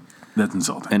corn. That's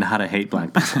insulting. And how to hate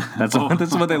black people. That's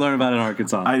what they learn about in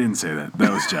Arkansas. I didn't say that.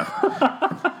 That was Jeff.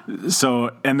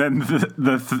 So, and then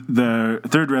the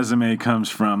third resume comes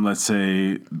from, let's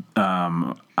say,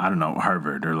 I don't know,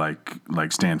 Harvard or like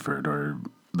Stanford or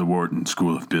the Wharton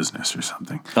School of Business or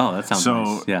something. Oh, that sounds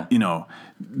nice. Yeah. You know,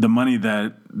 the money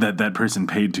that person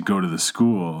paid to go to the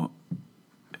school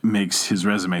makes his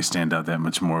resume stand out that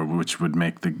much more, which would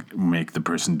make the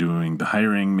person doing the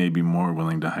hiring maybe more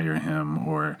willing to hire him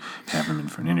or have him in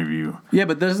for an interview. Yeah,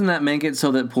 but doesn't that make it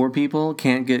so that poor people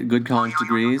can't get good college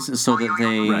degrees, so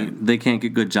that they can't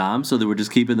get good jobs, so that we're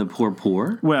just keeping the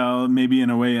poor? Well, maybe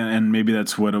in a way, and maybe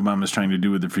that's what Obama's trying to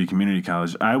do with the free community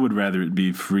college. I would rather it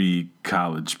be free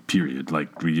college, period. Like,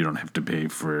 you don't have to pay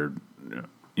for,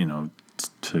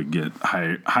 to get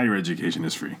higher education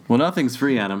is free. Well, nothing's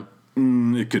free, Adam.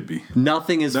 It could be.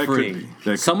 Nothing is free.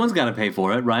 Someone's got to pay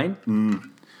for it, right?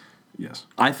 Yes.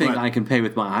 I think I can pay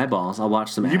with my eyeballs. I'll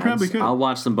watch some ads. You probably could. I'll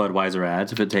watch some Budweiser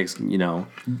ads if it takes,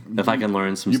 if I can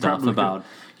learn some stuff about,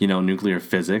 nuclear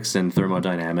physics and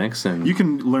thermodynamics. And you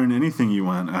can learn anything you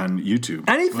want on YouTube.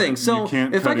 Anything. So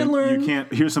if I can learn...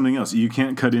 Here's something else. You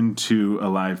can't cut into a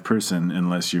live person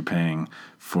unless you're paying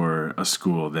for a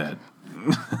school that...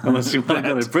 Unless you want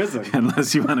to go to prison.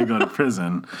 Unless you want to go to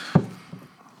prison.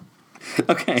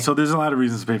 Okay. So there's a lot of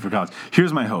reasons to pay for college.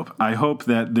 Here's my hope. I hope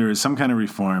that there is some kind of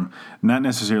reform, not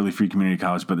necessarily free community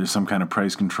college, but there's some kind of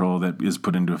price control that is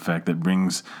put into effect that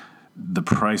brings the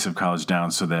price of college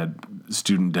down so that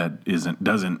student debt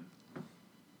doesn't.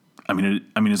 I mean,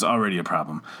 it's already a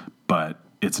problem, but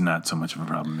it's not so much of a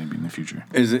problem maybe in the future.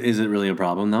 Is it really a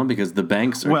problem though? Because the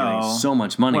banks are getting so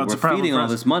much money. We're feeding all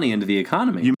this money into the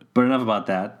economy. But enough about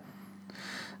that.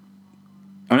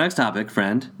 Our next topic,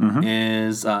 friend,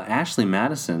 is Ashley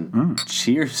Madison.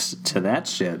 Cheers to that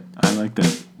shit. I like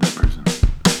that person.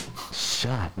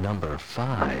 Shot number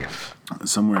 5.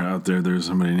 Somewhere out there's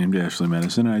somebody named Ashley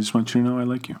Madison, and I just want you to know I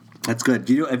like you. That's good. Have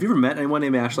you ever met anyone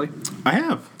named Ashley? I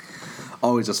have.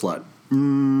 Always a slut.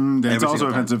 That's also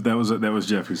offensive. That was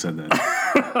Jeff who said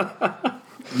that.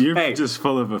 You're just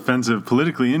full of offensive,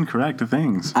 politically incorrect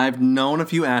things. I've known a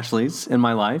few Ashleys in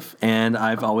my life, and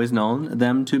I've always known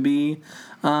them to be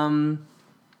slutty.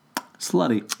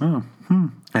 Oh,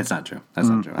 That's not true. I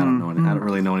don't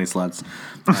really know any sluts.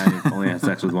 I only had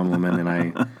sex with one woman, and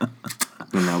I'm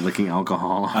now licking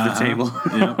alcohol off the table.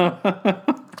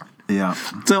 Yeah.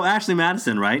 So Ashley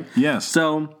Madison, right? Yes.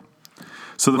 So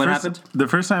what happened? The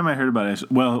first time I heard about Ashley,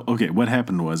 what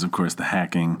happened was, of course, the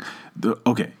hacking.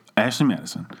 Ashley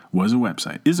Madison is a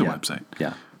website.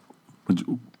 Yeah.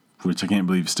 Which I can't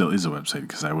believe still is a website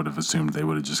because I would have assumed they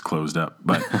would have just closed up.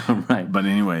 But right. But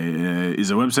anyway,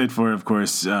 is a website for, of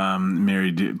course,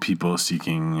 married people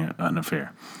seeking an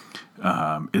affair.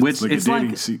 It's like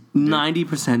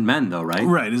 90% men, though, right?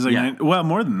 Right. It's like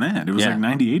more than that. It was like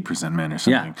 98% men or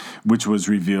something, which was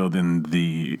revealed in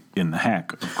the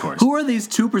hack, of course. Who are these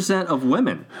 2% of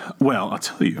women? Well, I'll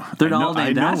tell you. They're all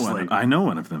named Ashley. I know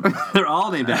one of them. They're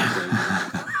all named Ashley.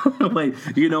 Wait,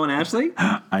 you know an Ashley?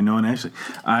 I know an Ashley.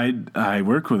 I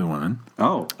work with a woman.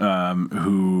 Oh.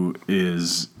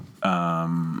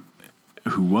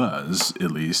 Who was,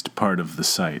 at least, part of the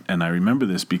site. And I remember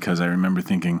this because I remember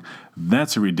thinking,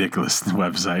 that's a ridiculous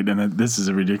website, and this is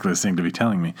a ridiculous thing to be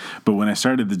telling me. But when I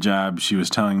started the job, she was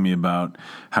telling me about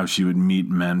how she would meet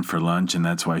men for lunch, and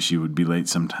that's why she would be late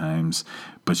sometimes.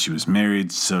 But she was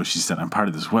married, so she said, I'm part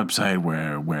of this website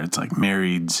where it's like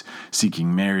marrieds,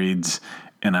 seeking marrieds.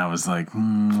 And I was like,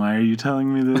 why are you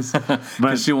telling me this?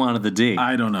 Because she wanted the D.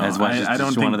 I don't know. That's why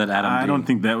she wanted that Adam D. I don't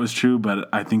think that was true, but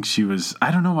I think she was.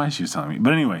 I don't know why she was telling me.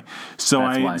 But anyway, that's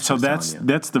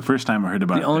the first time I heard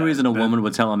about it. The only reason a woman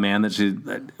would tell a man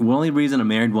the only reason a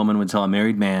married woman would tell a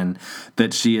married man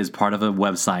that she is part of a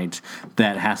website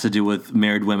that has to do with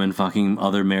married women fucking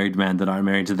other married men that aren't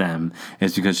married to them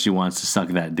is because she wants to suck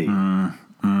that D.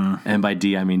 And And by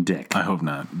D, I mean dick. I hope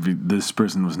not. This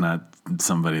person was not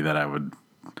somebody that I want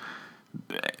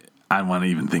to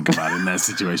even think about in that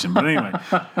situation. But anyway.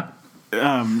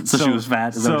 So she was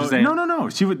fat? Is that what you're saying? No.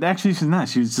 She's not.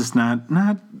 She was just not.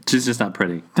 She's just not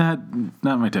pretty. Not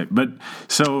my type. But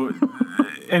so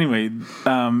anyway,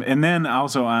 and then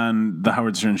also on the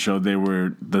Howard Stern show,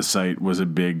 the site was a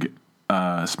big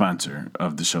sponsor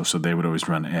of the show, so they would always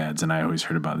run ads, and I always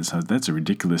heard about this. That's a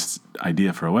ridiculous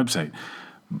idea for a website.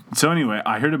 So anyway,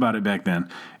 I heard about it back then,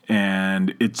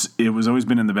 and it was always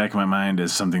been in the back of my mind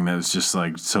as something that was just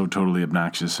like so totally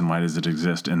obnoxious, and why does it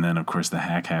exist? And then of course the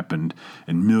hack happened,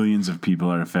 and millions of people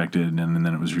are affected, and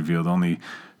then it was revealed only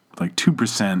like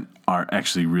 2% are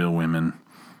actually real women.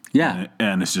 Yeah,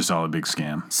 and it's just all a big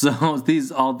scam. So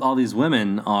all these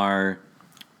women are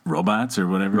robots or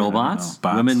whatever. Robots?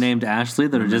 Women named Ashley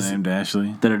that are just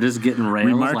getting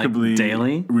rails like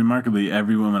daily. Remarkably,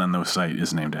 every woman on the site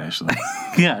is named Ashley.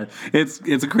 Yeah, it's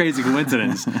a crazy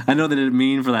coincidence. I know they didn't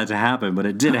mean for that to happen, but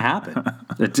it did happen.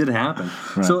 It did happen.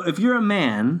 Right. So if you're a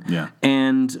man,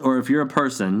 or if you're a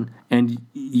person, and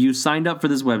you signed up for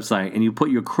this website and you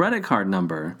put your credit card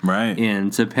number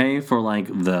in to pay for like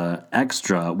the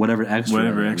extra, whatever extra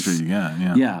you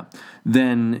got,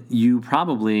 then you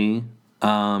probably.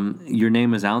 Your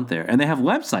name is out there, and they have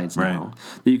websites now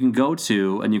that you can go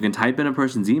to, and you can type in a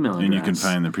person's email address, and you can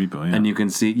find the people, and you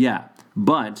can see,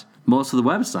 But most of the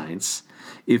websites,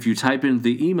 if you type in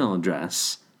the email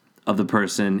address of the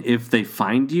person, if they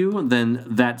find you, then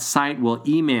that site will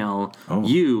email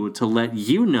you to let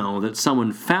you know that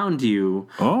someone found you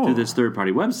through this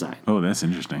third-party website. Oh, that's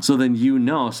interesting. So then you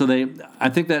know. So I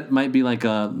think that might be like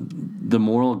the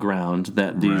moral ground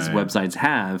that these websites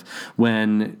have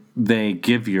when they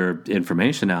give your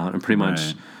information out and pretty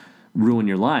much ruin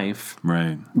your life.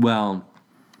 Right. Well,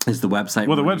 is the website?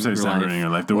 Well, the website's not ruining your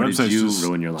life. The website's just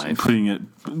ruin your life. Putting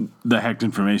the hacked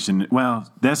information.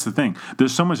 Well, that's the thing.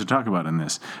 There's so much to talk about in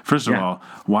this. First of all,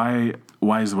 why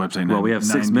is the website? Well, we have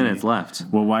 6 minutes left.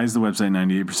 Well, why is the website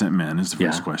 98% men? Is the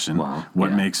first question. Well,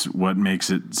 what makes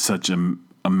it such a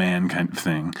man kind of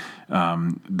thing?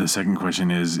 The second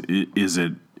question is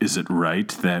it right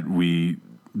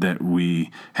that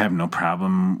we have no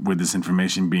problem with this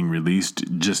information being released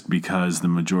just because the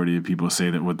majority of people say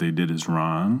that what they did is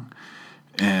wrong?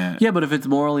 But if it's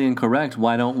morally incorrect,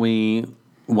 why don't we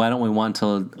want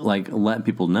to like let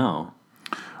people know?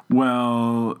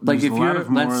 Well, like if you're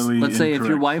let's say if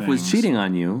your wife was cheating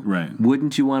on you,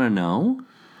 wouldn't you want to know?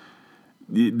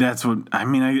 That's what I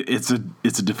mean. It's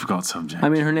a difficult subject. I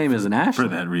mean, her name isn't Ashley for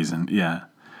that reason. Yeah,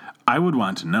 I would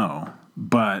want to know,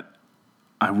 but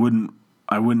I wouldn't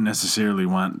necessarily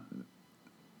want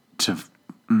to.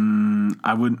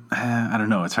 I don't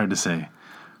know. It's hard to say.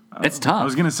 It's tough. I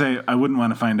was going to say I wouldn't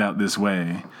want to find out this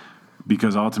way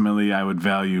because ultimately I would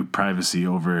value privacy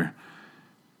over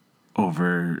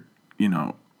the.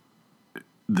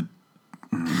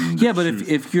 But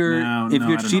if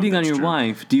you're cheating on your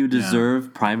wife, do you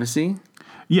deserve privacy?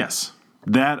 Yes,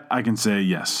 that I can say.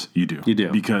 Yes, you do. You do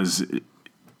because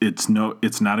it's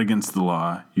not against the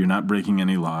law. You're not breaking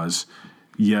any laws.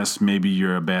 Yes, maybe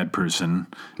you're a bad person.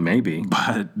 Maybe.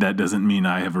 But that doesn't mean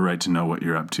I have a right to know what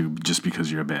you're up to just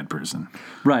because you're a bad person.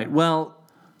 Right. Well,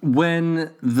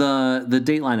 when the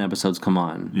Dateline episodes come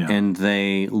on and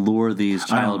they lure these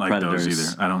child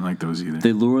predators. I don't like those either.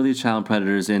 They lure these child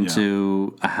predators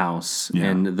into a house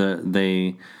and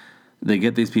they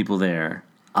get these people there.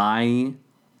 I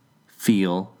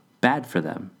feel bad for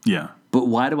them. Yeah. But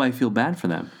why do I feel bad for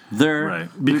them? They're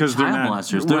child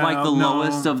molesters. They're like the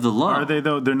lowest of the low. Are they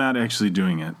though? They're not actually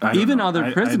doing it. Even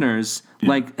other prisoners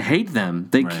hate them.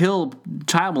 They kill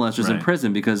child molesters in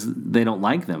prison because they don't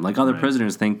like them. Like other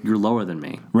prisoners think you're lower than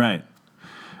me. Right.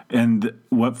 And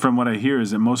from what I hear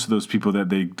is that most of those people that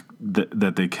they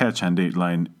catch on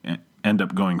Dateline end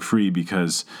up going free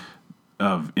because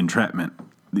of entrapment.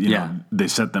 You know, they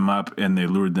set them up and they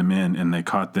lured them in and they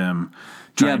caught them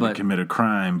trying to commit a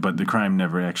crime, but the crime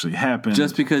never actually happened.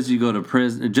 Just because you go to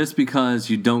prison, just because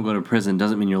you don't go to prison,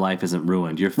 doesn't mean your life isn't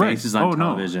ruined. Your face is on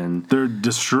television. No. They're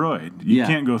destroyed. You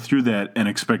can't go through that and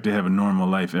expect to have a normal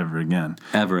life ever again.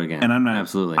 Ever again. And I'm not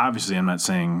Obviously, I'm not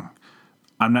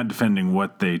defending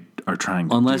what they are trying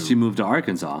to do. Unless you move to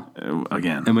Arkansas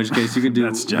again, in which case you can do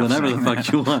whatever the fuck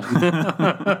you want.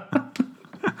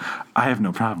 I have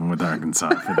no problem with Arkansas,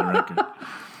 for the record.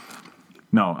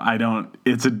 No, I don't.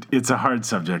 It's a hard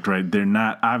subject, right? They're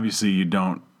not, obviously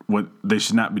they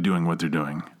should not be doing what they're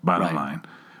doing, bottom line.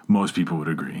 Most people would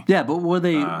agree. Yeah, but were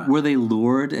they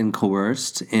lured and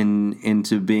coerced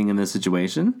into being in this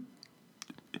situation?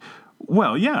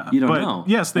 Well, yeah. You don't know.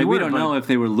 Yes, they were. We don't know if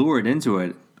they were lured into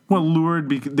it Well, lured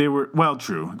because they were... Well,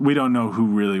 true. We don't know who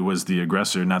really was the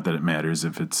aggressor. Not that it matters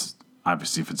if it's...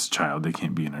 Obviously, if it's a child, they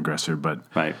can't be an aggressor. But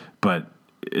Right. But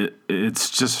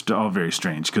it's just all very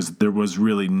strange because there was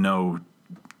really no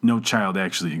child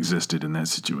actually existed in that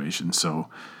situation. So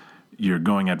you're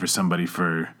going after somebody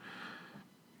for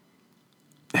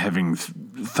having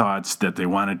thoughts that they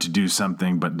wanted to do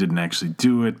something but didn't actually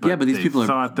do it. But these people they're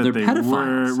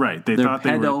pedophiles. Right. They're thought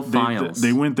pedophiles.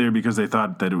 They went there because they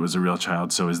thought that it was a real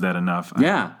child. So is that enough?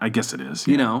 Yeah. I guess it is.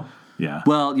 You know. Yeah.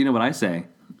 Well, you know what I say?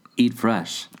 Eat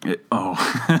fresh.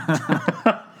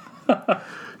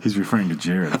 He's referring to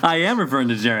Jared. I am referring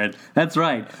to Jared. That's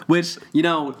right. Which,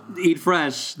 eat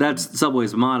fresh, that's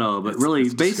Subway's motto. But really,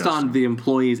 it's based on the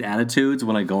employees' attitudes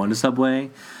when I go into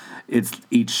Subway, it's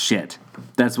eat shit.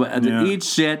 That's what eat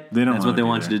shit. That's what they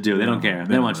want you to do. They don't care.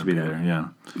 They want you to be there. Yeah.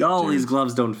 All these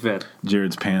gloves don't fit.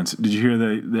 Jared's pants. Did you hear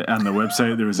on the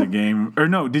website there was a game? Or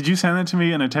no, did you send that to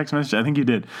me in a text message? I think you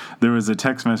did. There was a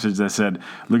text message that said,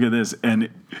 "Look at this," and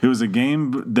it was a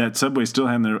game that Subway still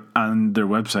had on their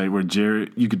website where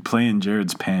you could play in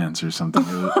Jared's pants or something.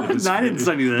 No, I didn't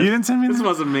send you this. You didn't send me this? This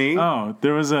wasn't me. Oh,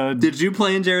 there was a. Did you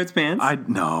play in Jared's pants?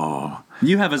 No.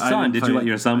 You have a son. Did you let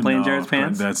your son play in Jared's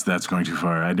pants? That's going too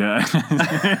far. I did.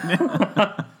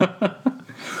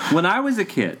 When I was a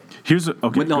kid.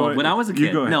 When I was a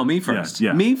kid. No, me first.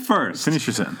 Yeah. Me first. Finish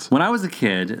your sentence. When I was a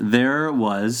kid, there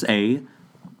was a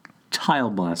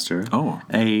child molester. Oh.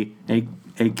 A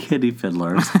kiddie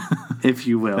fiddler, if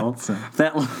you will,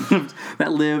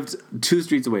 that lived 2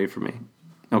 streets away from me.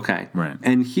 Okay. Right.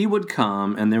 And he would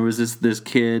come, and there was this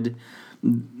kid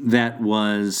that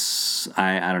was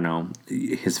I don't know,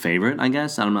 his favorite, I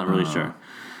guess. I'm not really sure.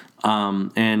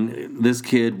 And this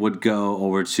kid would go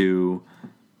over to,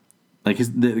 like,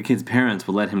 the kid's parents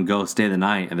would let him go stay the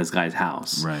night at this guy's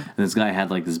house. Right. And this guy had,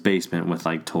 like, this basement with,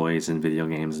 like, toys and video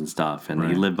games and stuff, and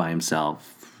he lived by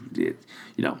himself.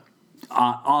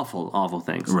 Awful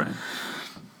things. Right.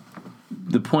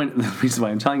 The reason why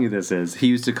I'm telling you this is he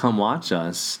used to come watch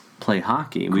us play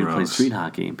hockey. We would play street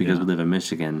hockey because we live in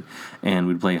Michigan, and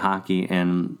we'd play hockey,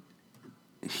 and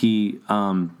he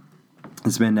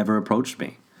this man never approached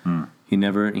me. He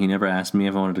never asked me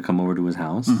if I wanted to come over to his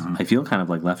house. I feel kind of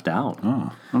like left out.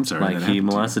 Oh, I'm sorry. Like he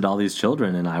molested all these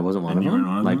children, and I wasn't one of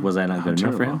them. Like, was I not good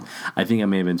enough for him? I think I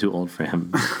may have been too old for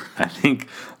him. I think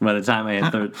by the time I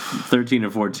had 13 or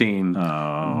 14,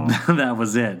 that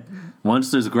was it.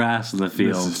 Once there's grass in the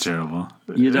field, this is terrible.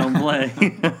 You don't play.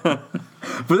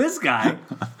 For this guy,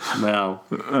 well.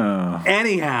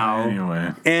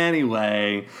 Anyway.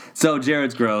 So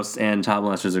Jared's gross, and child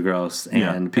molesters are gross,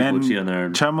 and people who cheat on their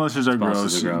child molesters are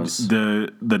gross.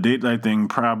 The date night thing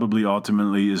probably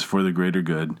ultimately is for the greater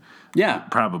good. Yeah,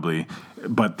 probably.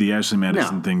 But the Ashley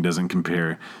Madison thing doesn't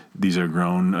compare. These are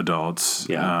grown adults,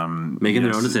 making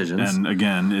their own decisions. And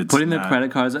again, it's putting their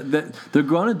credit cards. They're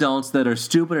grown adults that are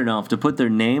stupid enough to put their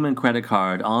name and credit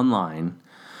card online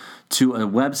to a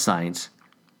website.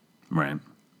 Right.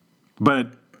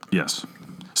 But yes.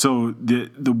 So the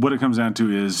what it comes down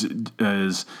to is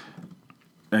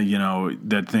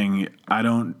that thing. I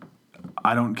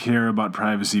don't care about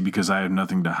privacy because I have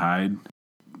nothing to hide.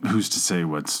 Who's to say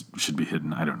what should be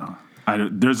hidden? I don't know.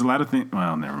 There's a lot of things.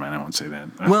 Well, never mind. I won't say that.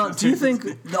 Well, do you think,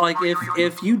 like,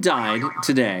 if you died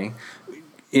today,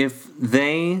 if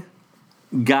they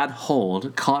caught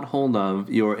hold of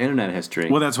your internet history?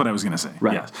 Well, that's what I was going to say.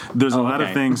 Right. Yes. There's a lot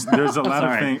of things. There's a lot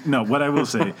of things. No, what I will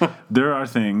say, there are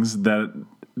things that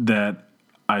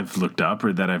I've looked up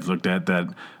or that I've looked at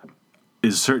that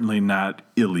is certainly not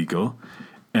illegal.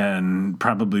 And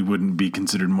probably wouldn't be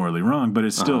considered morally wrong, but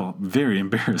it's still very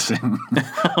embarrassing.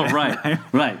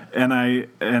 Right.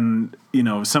 And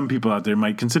some people out there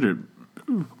might consider it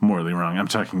morally wrong. I'm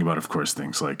talking about, of course,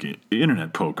 things like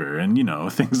internet poker and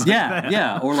things like that.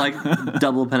 Yeah, or like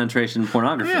double penetration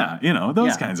pornography. Yeah,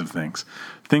 those kinds of things.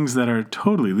 Things that are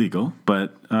totally legal,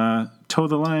 but toe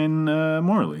the line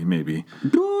morally, maybe.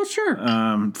 Oh, sure.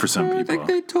 For some people. I think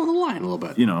they toe the line a little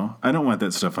bit. I don't want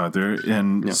that stuff out there.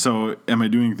 And so am I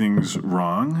doing things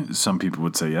wrong? Some people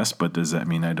would say yes, but does that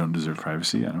mean I don't deserve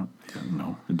privacy?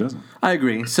 No, it doesn't. I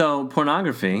agree. So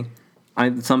pornography,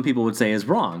 some people would say is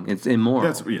wrong. It's immoral.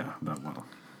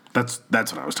 That's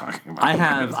what I was talking about.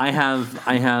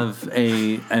 I have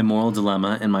a moral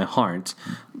dilemma in my heart.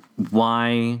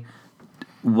 Why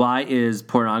is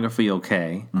pornography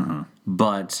okay? Mm-hmm.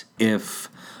 But if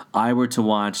I were to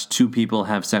watch two people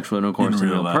have sexual intercourse in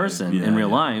real person, in real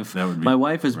life, my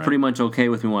wife is pretty much okay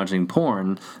with me watching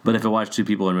porn, but if I watch two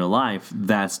people in real life,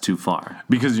 that's too far.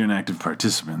 Because you're an active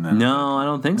participant then. No, I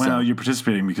don't think so. Well, you're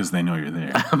participating because they know you're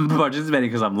there. I'm participating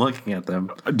because I'm looking at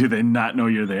them. Do they not know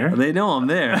you're there? They know I'm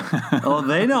there. Oh,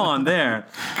 they know I'm there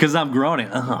because I'm groaning.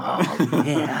 Oh,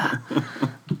 yeah.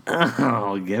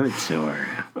 Oh, give it to her.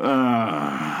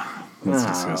 That's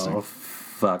disgusting. Oh,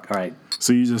 fuck. All right.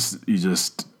 So you just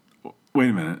wait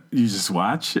a minute. You just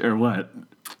watch or what?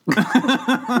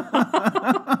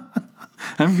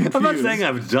 I'm not saying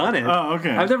I've done it. Oh,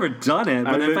 okay. I've never done it.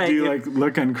 But do you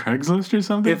look on Craigslist or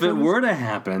something? If it were to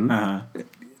happen,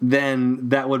 then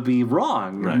that would be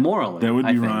wrong morally. That would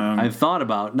be wrong. I've thought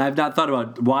about, and I've not thought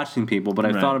about watching people, but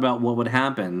I've thought about what would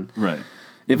happen. Right.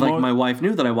 If my wife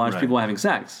knew that I watched people having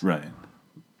sex. Right.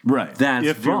 That's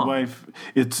if wrong. Your wife,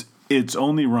 it's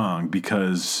only wrong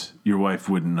because your wife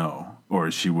wouldn't know,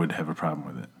 or she would have a problem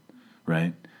with it,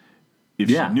 right? If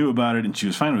she knew about it and she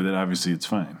was fine with it, obviously it's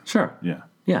fine. Sure. Yeah.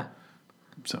 Yeah.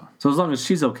 So as long as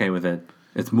she's okay with it,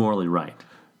 it's morally right.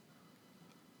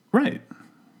 Right.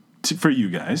 For you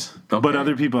guys. Okay. But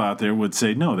other people out there would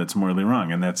say, no, that's morally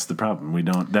wrong, and that's the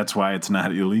problem. That's why it's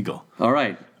not illegal. All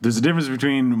right. There's a difference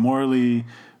between morally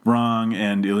wrong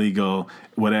and illegal.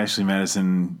 What Ashley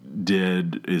Madison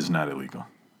did is not illegal.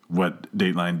 What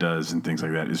Dateline does and things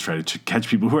like that is try to catch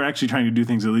people who are actually trying to do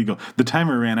things illegal. The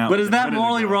timer ran out. But is that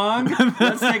morally wrong?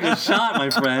 Let's take a shot, my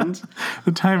friend.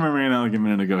 The timer ran out like a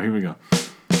minute ago. Here we go.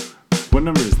 What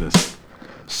number is this?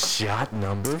 Shot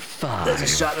number 5. This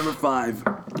is shot number 5.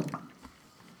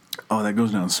 Oh, that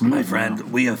goes down smooth. My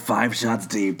friend, we have 5 shots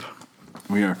deep.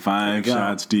 We are 5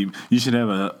 shots deep. You should have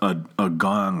a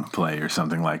gong play or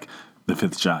something like the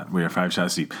 5th shot. We are 5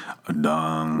 shots deep. A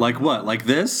dong. Like what? Like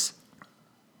this?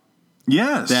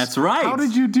 Yes. That's right. How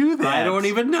did you do that? I don't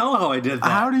even know how I did that.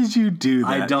 How did you do that?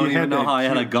 I don't even know how I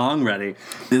had a gong ready.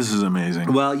 This is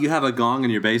amazing. Well, you have a gong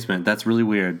in your basement. That's really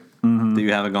weird that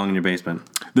you have a gong in your basement.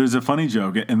 There's a funny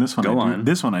joke, and this one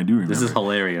This one I do remember. This is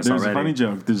hilarious There's already. a funny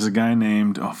joke. There's a guy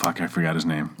named... Oh, fuck, I forgot his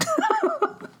name.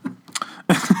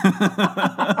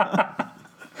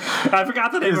 I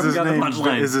forgot the name. I forgot the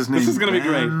punchline. Is his name This is going to be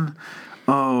great. M.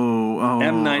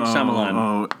 Night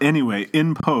Shyamalan. Anyway,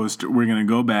 in post, we're going to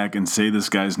go back and say this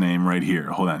guy's name right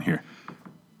here. Hold on, here.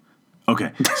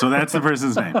 Okay, so that's the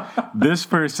person's name. This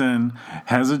person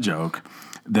has a joke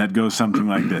that goes something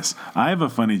like this. I have a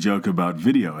funny joke about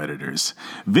video editors.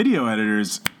 Video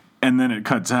editors... And then it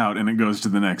cuts out and it goes to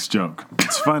the next joke.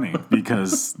 It's funny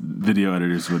because video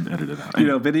editors would edit it out. You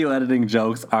know, video editing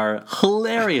jokes are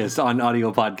hilarious on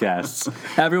audio podcasts.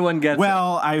 Everyone gets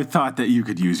Well, I thought that you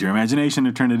could use your imagination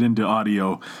to turn it into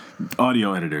audio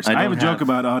editors. I have a joke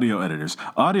about audio editors.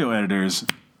 Audio editors,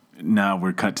 now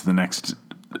we're cut to the next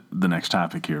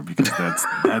topic here because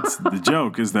that's the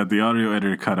joke is that the audio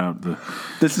editor cut out the...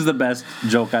 This is the best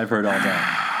joke I've heard all day.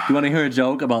 You want to hear a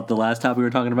joke about the last topic we were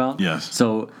talking about? Yes.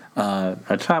 So,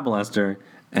 a child molester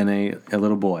and a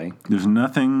little boy. There's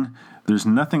nothing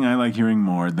I like hearing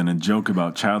more than a joke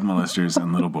about child molesters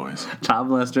and little boys. Child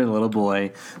molester and a little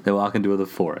boy, they walk into the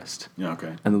forest. Yeah,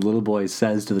 okay. And the little boy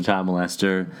says to the child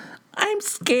molester, "I'm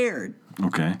scared."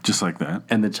 Okay, just like that.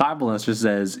 And the child molester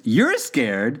says, "You're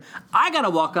scared? I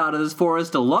gotta walk out of this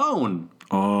forest alone."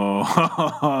 Oh,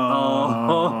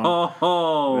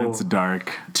 that's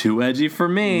dark. Too edgy for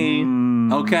me.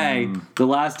 Okay, the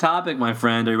last topic, my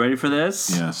friend. Are you ready for this?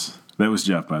 Yes. That was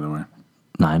Jeff, by the way.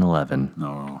 9/11.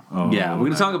 No. Oh, yeah, we're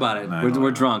going to talk about it.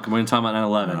 We're drunk. We're going to talk about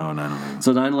 9/11. Oh, 9/11.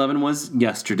 So 9/11 was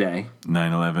yesterday.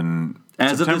 9/11.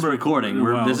 As of this recording,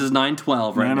 this is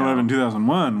 9/12 right now. 9/11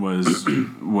 2001 was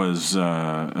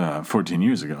 14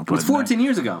 years ago. It was 14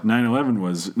 years ago. 9/11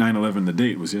 was 9/11. The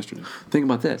date was yesterday. Think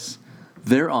about this.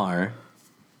 There are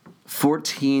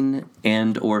 14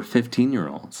 and or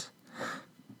 15-year-olds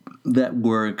that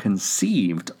were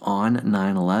conceived on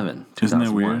 9/11. Isn't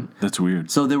that weird? That's weird.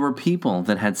 So there were people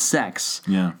that had sex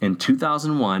in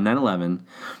 2001, 9/11.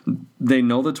 They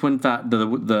know the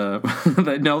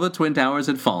they know the Twin Towers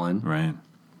had fallen. Right.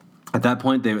 At that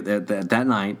point, that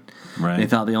night, they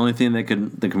thought the only thing that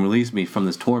can release me from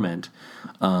this torment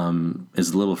is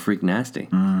a little freak nasty,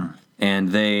 and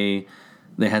they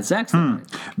had sex.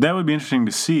 That would be interesting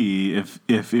to see if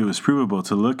it was provable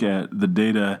to look at the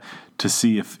data to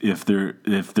see if there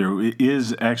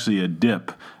is actually a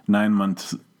dip 9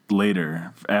 months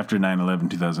later after 9/11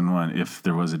 2001 if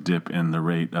there was a dip in the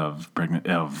rate of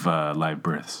live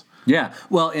births. Yeah.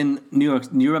 Well, in New York,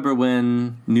 you remember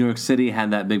when New York City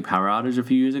had that big power outage a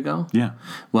few years ago? Yeah.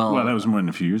 Well, that was more than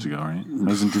a few years ago, right? That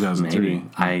was in 2003. Maybe.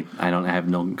 I have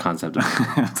no concept of it.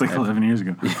 It's like 11 years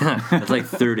ago. Yeah, it's like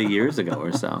 30 years ago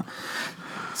or so.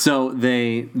 So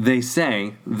they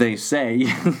say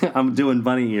I'm doing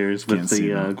bunny ears with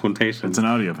the quotations. It's an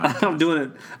audio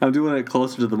podcast. I'm doing it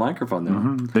closer to the microphone though.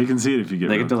 Mm-hmm. They can see it if you get.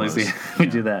 They can totally see it if we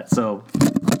do that. So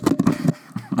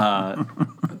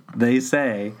they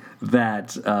say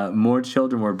that more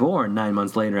children were born 9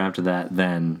 months later after that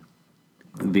than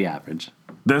the average.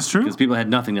 That's true. Because people had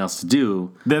nothing else to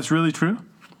do. That's really true.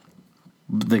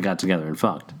 They got together and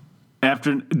fucked.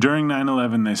 During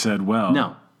 9/11, they said,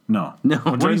 "Well, No,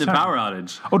 during the power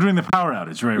outage. Oh, during the power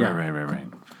outage. Right.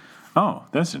 Oh,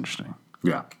 that's interesting.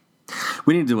 Yeah.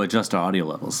 We need to adjust our audio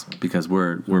levels because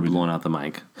we're blowing out the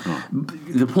mic. Oh.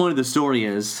 The point of the story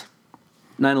is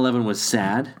 9/11 was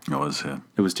sad. It was sad.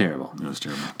 It was terrible. It was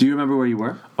terrible. Do you remember where you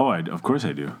were? Oh, of course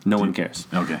I do. No one cares.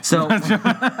 Okay. So, do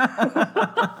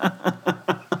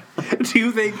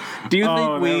you think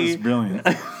that was brilliant.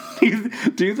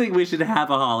 Do you think we should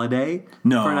have a holiday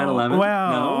no. for 9/11?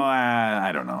 Well, no?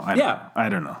 I don't know. I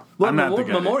don't know. Well, I'm not the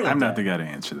guy. Memorial I'm not Day. the guy to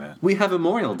answer that. We have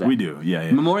Memorial Day. We do.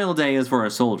 Yeah. Memorial Day is for our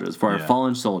soldiers, for our Yeah.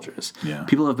 fallen soldiers. Yeah.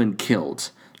 People have been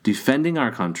killed defending our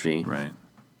country Right.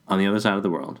 on the other side of the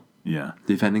world, Yeah.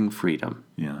 defending freedom.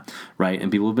 Yeah. Right?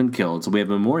 And people have been killed, so we have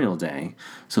Memorial Day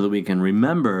so that we can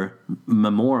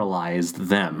memorialize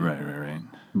them. Right.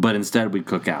 But instead we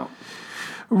cook out.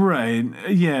 Right.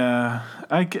 Yeah.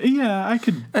 I could.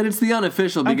 And it's the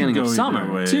unofficial beginning of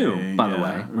summer, too, by the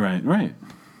way. Right.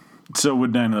 So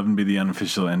would 9/11 be the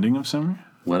unofficial ending of summer?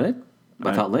 Would it?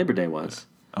 I thought Labor Day was.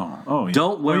 Oh. Yeah.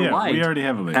 Don't wear white. We already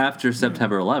have a Labor after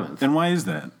September 11th. And why is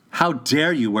that? How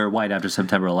dare you wear white after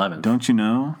September 11th? Don't you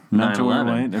know not to wear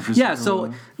white after Yeah,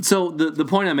 September 11th? so the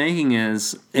point I'm making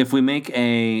is if we make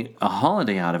a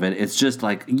holiday out of it, it's just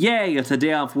like, yay, it's a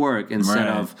day off work instead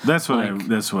of that's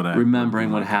what I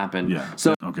remembering what happened. Yeah.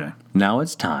 So okay. Now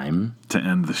it's time to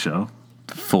end the show.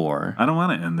 For I don't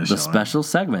want to end the show. The special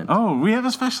segment. Oh, we have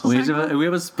a special segment. We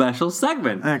have a special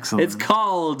segment. Excellent. It's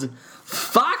called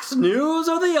Fox News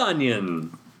or the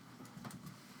Onion.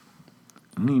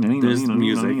 There's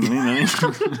music.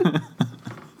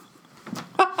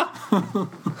 I'm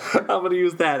going to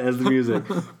use that as the music.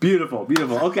 Beautiful.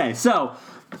 Okay, so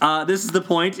this is the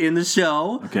point in the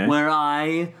show where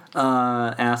I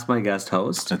ask my guest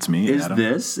host. That's me,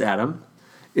 Adam.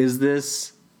 Is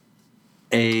this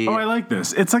a... Oh, I like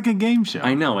this. It's like a game show.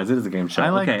 I know, it is a game show. I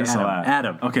like this a lot.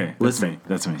 Adam. Okay,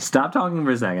 that's me. Stop talking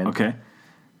for a second. Okay.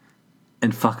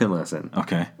 And fucking listen.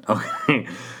 Okay.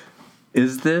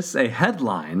 Is this a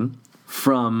headline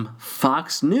from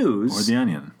Fox News? Or The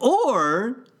Onion?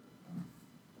 Or...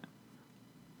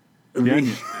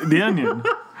 The Onion.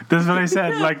 That's what I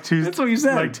said. That's what you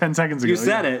said. Like 10 seconds ago. You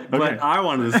said it, but I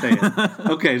wanted to say it.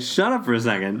 Okay, shut up for a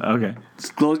second. Okay.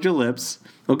 Just close your lips.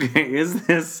 Okay, is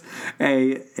this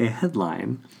a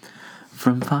headline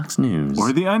from Fox News?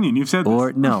 Or The Onion? You've said this.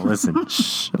 Or, no, listen.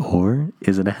 Or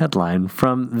is it a headline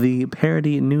from the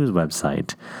parody news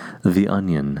website,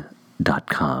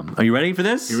 theonion.com? Are you ready for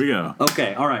this? Here we go.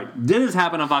 Okay, all right. Did this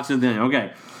happen on Fox News?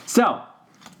 Okay, so...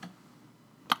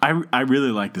 I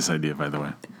really like this idea, by the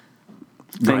way.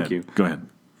 Thank you. Go ahead.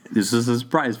 This is a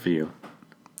surprise for you.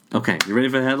 Okay, you ready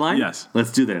for the headline? Yes.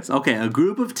 Let's do this. Okay, a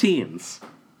group of teens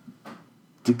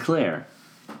declare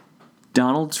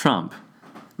Donald Trump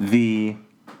the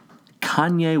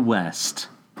Kanye West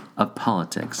of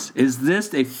politics. Is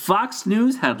this a Fox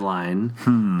News headline,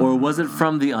 or was it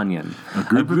from The Onion? A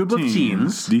group of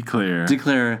teens declare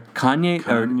Kanye.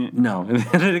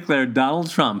 They declare Donald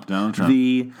Trump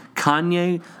the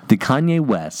Kanye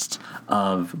West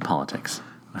of politics.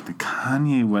 Like the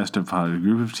Kanye West of politics. A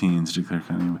group of teens declare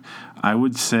Kanye West. I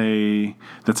would say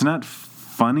that's not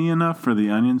funny enough for The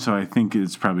Onion, so I think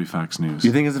it's probably Fox News.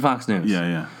 You think it's a Fox News?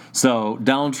 Yeah. So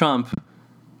Donald Trump,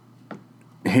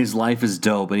 his life is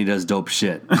dope and he does dope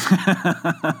shit. That's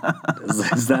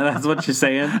what you're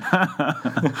saying?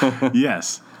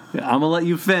 Yes. I'm gonna let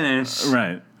you finish.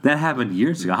 Right. That happened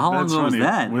years ago. How long ago was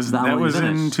that? That was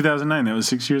in 2009. That was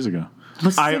 6 years ago.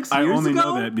 I only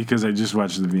know that because I just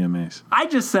watched the VMAs. I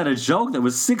just said a joke that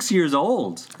was 6 years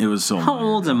old. It was so long How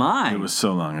old am I? It was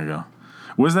so long ago.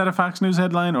 Was that a Fox News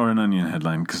headline or an Onion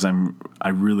headline? Because I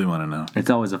really want to know. It's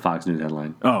always a Fox News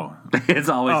headline. Oh. It's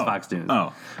always Fox News.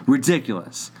 Oh.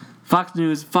 Ridiculous. Fox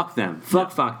News, fuck them.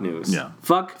 Fuck Fox News. Yeah.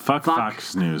 Fuck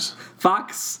Fox News.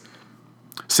 Fox.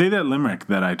 Say that limerick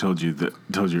that I told you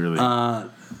earlier.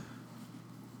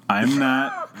 I'm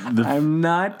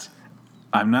not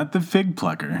I'm not the fig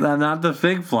plucker. I'm not the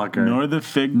fig plucker. Nor the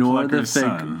fig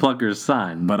plucker's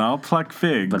son. But I'll pluck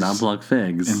figs.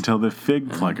 Until the fig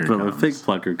plucker comes. Until the fig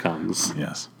plucker comes.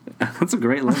 Yes. That's a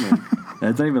great limerick.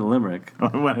 That's not even a limerick.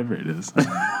 Whatever it is.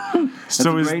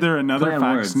 So is there another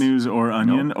Fox News or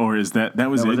Onion? Nope. Or is that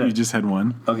was it? You just had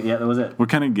one? Okay, yeah, that was it. What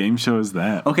kind of game show is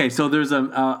that? Okay, so there's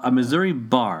a Missouri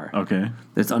bar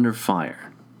that's under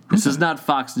fire. This is not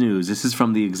Fox News. This is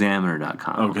from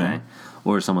theexaminer.com. Okay.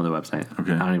 Or some other website.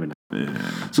 Okay. I don't even know.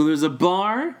 Yeah. So there's a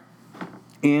bar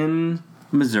in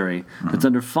Missouri that's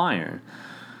under fire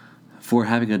for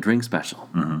having a drink special.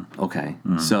 Mm-hmm. Okay.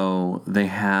 Mm-hmm. So they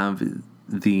have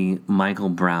the Michael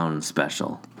Brown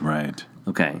special. Right.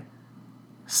 Okay.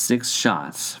 6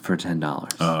 shots for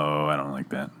 $10. Oh, I don't like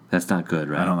that. That's not good,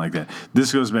 right? I don't like that.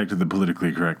 This goes back to the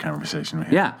politically correct conversation we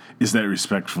had. Yeah. Is that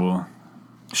respectful?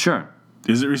 Sure.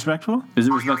 Is it respectful? Is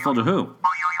it respectful to who?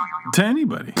 To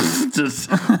anybody. Just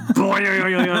that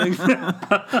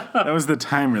was the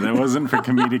timer. That wasn't for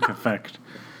comedic effect.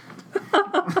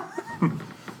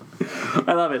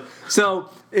 I love it. So,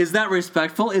 is that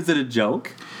respectful? Is it a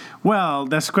joke? Well,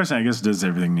 that's the question. I guess, does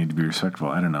everything need to be respectful?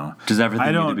 I don't know. Does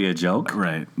everything need to be a joke?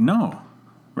 Right. No.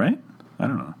 Right? I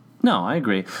don't know. No, I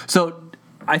agree. So,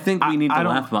 I think we need to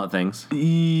laugh about things.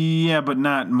 Yeah, but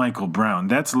not Michael Brown.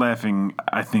 That's laughing,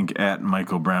 I think, at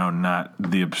Michael Brown, not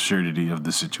the absurdity of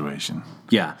the situation.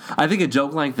 Yeah. I think a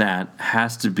joke like that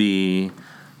has to be...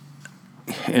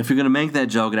 If you're going to make that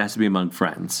joke, it has to be among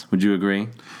friends. Would you agree?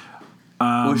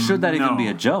 Or should that even be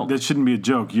a joke? That shouldn't be a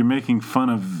joke. You're making fun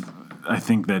of... I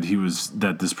think that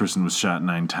this person was shot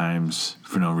 9 times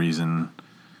for no reason.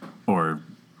 Or,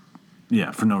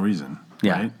 for no reason.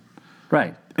 Yeah.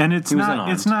 Right? And it's not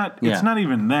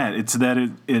even that. It's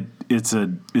that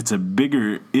it's a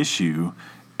bigger issue,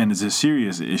 and it's a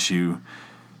serious issue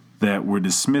that we're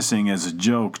dismissing as a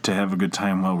joke to have a good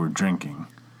time while we're drinking.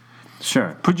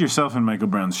 Sure. Put yourself in Michael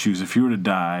Brown's shoes. If you were to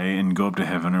die and go up to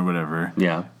heaven or whatever,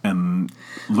 and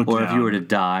look down. Or if you were to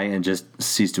die and just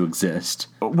cease to exist.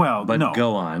 Well, but no.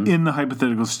 Go on. In the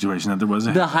hypothetical situation that there was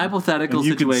the hypothetical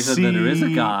situation that there is a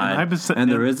God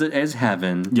and there is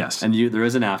heaven. Yes. And there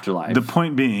is an afterlife. The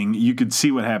point being, you could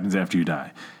see what happens after you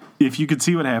die. If you could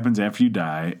see what happens after you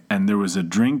die, and there was a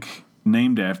drink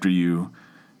named after you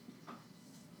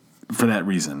for that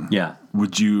reason,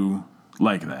 would you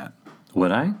like that?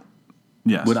 Would I?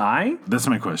 Yes. Would I? That's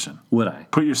my question. Would I?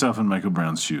 Put yourself in Michael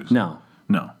Brown's shoes. No.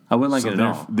 I wouldn't like it at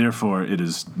all. Therefore, it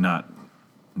is not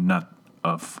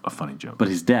a funny joke. But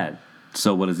he's dead,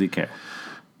 so what does he care?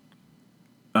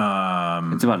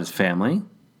 It's about his family.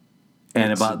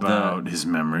 And it's about his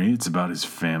memory. It's about his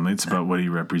family. It's about what he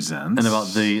represents. And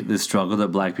about the struggle that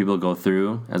black people go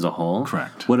through as a whole.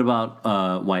 Correct. What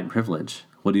about white privilege?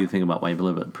 What do you think about white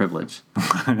privilege?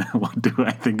 What do I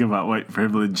think about white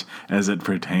privilege as it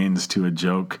pertains to a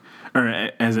joke, or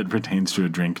as it pertains to a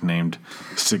drink named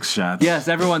 6 Shots? Yes,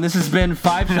 everyone, this has been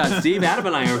 5 Shots Deep. Adam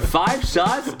and I are 5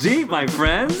 Shots Deep, my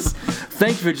friends.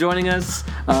 Thank you for joining us.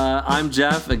 I'm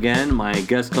Jeff, again, my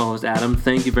guest co-host Adam.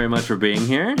 Thank you very much for being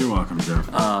here. You're welcome, Jeff.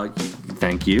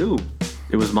 Thank you.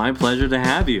 It was my pleasure to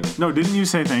have you. No, didn't you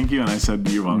say thank you and I said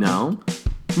you're welcome?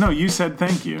 No, you said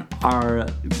thank you. Our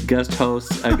guest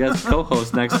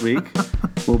co-host next week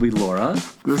will be Laura.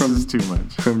 This is too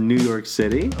much. From New York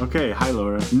City. Okay, hi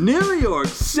Laura. New York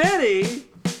City?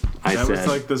 That was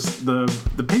like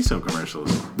the peso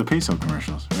commercials. The peso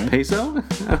commercials, right? Peso? I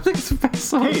don't think it's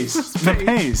peso. Pace. The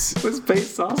pace. It was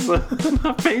pace salsa,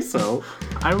 not peso.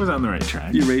 I was on the right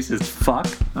track. You racist fuck.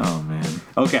 Oh, man.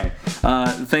 Okay.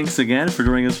 Thanks again for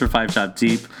joining us for 5 Shot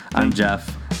Deep. I'm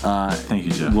Jeff. Thank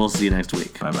you, Jeff. We'll see you next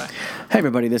week. Bye-bye. Hey,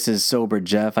 everybody. This is Sober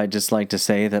Jeff. I'd just like to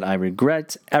say that I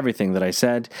regret everything that I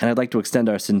said, and I'd like to extend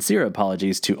our sincere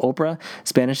apologies to Oprah,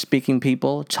 Spanish-speaking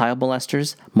people, child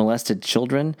molesters, molested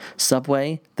children,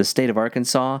 Subway, the state of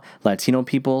Arkansas, Latino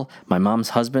people, my mom's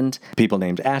husband, people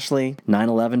named Ashley,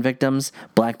 9/11 victims,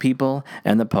 black people,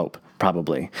 and the Pope.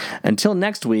 Probably. Until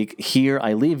next week, here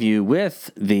I leave you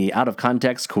with the out of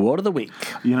context quote of the week.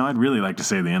 You know, I'd really like to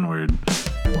say the N-word.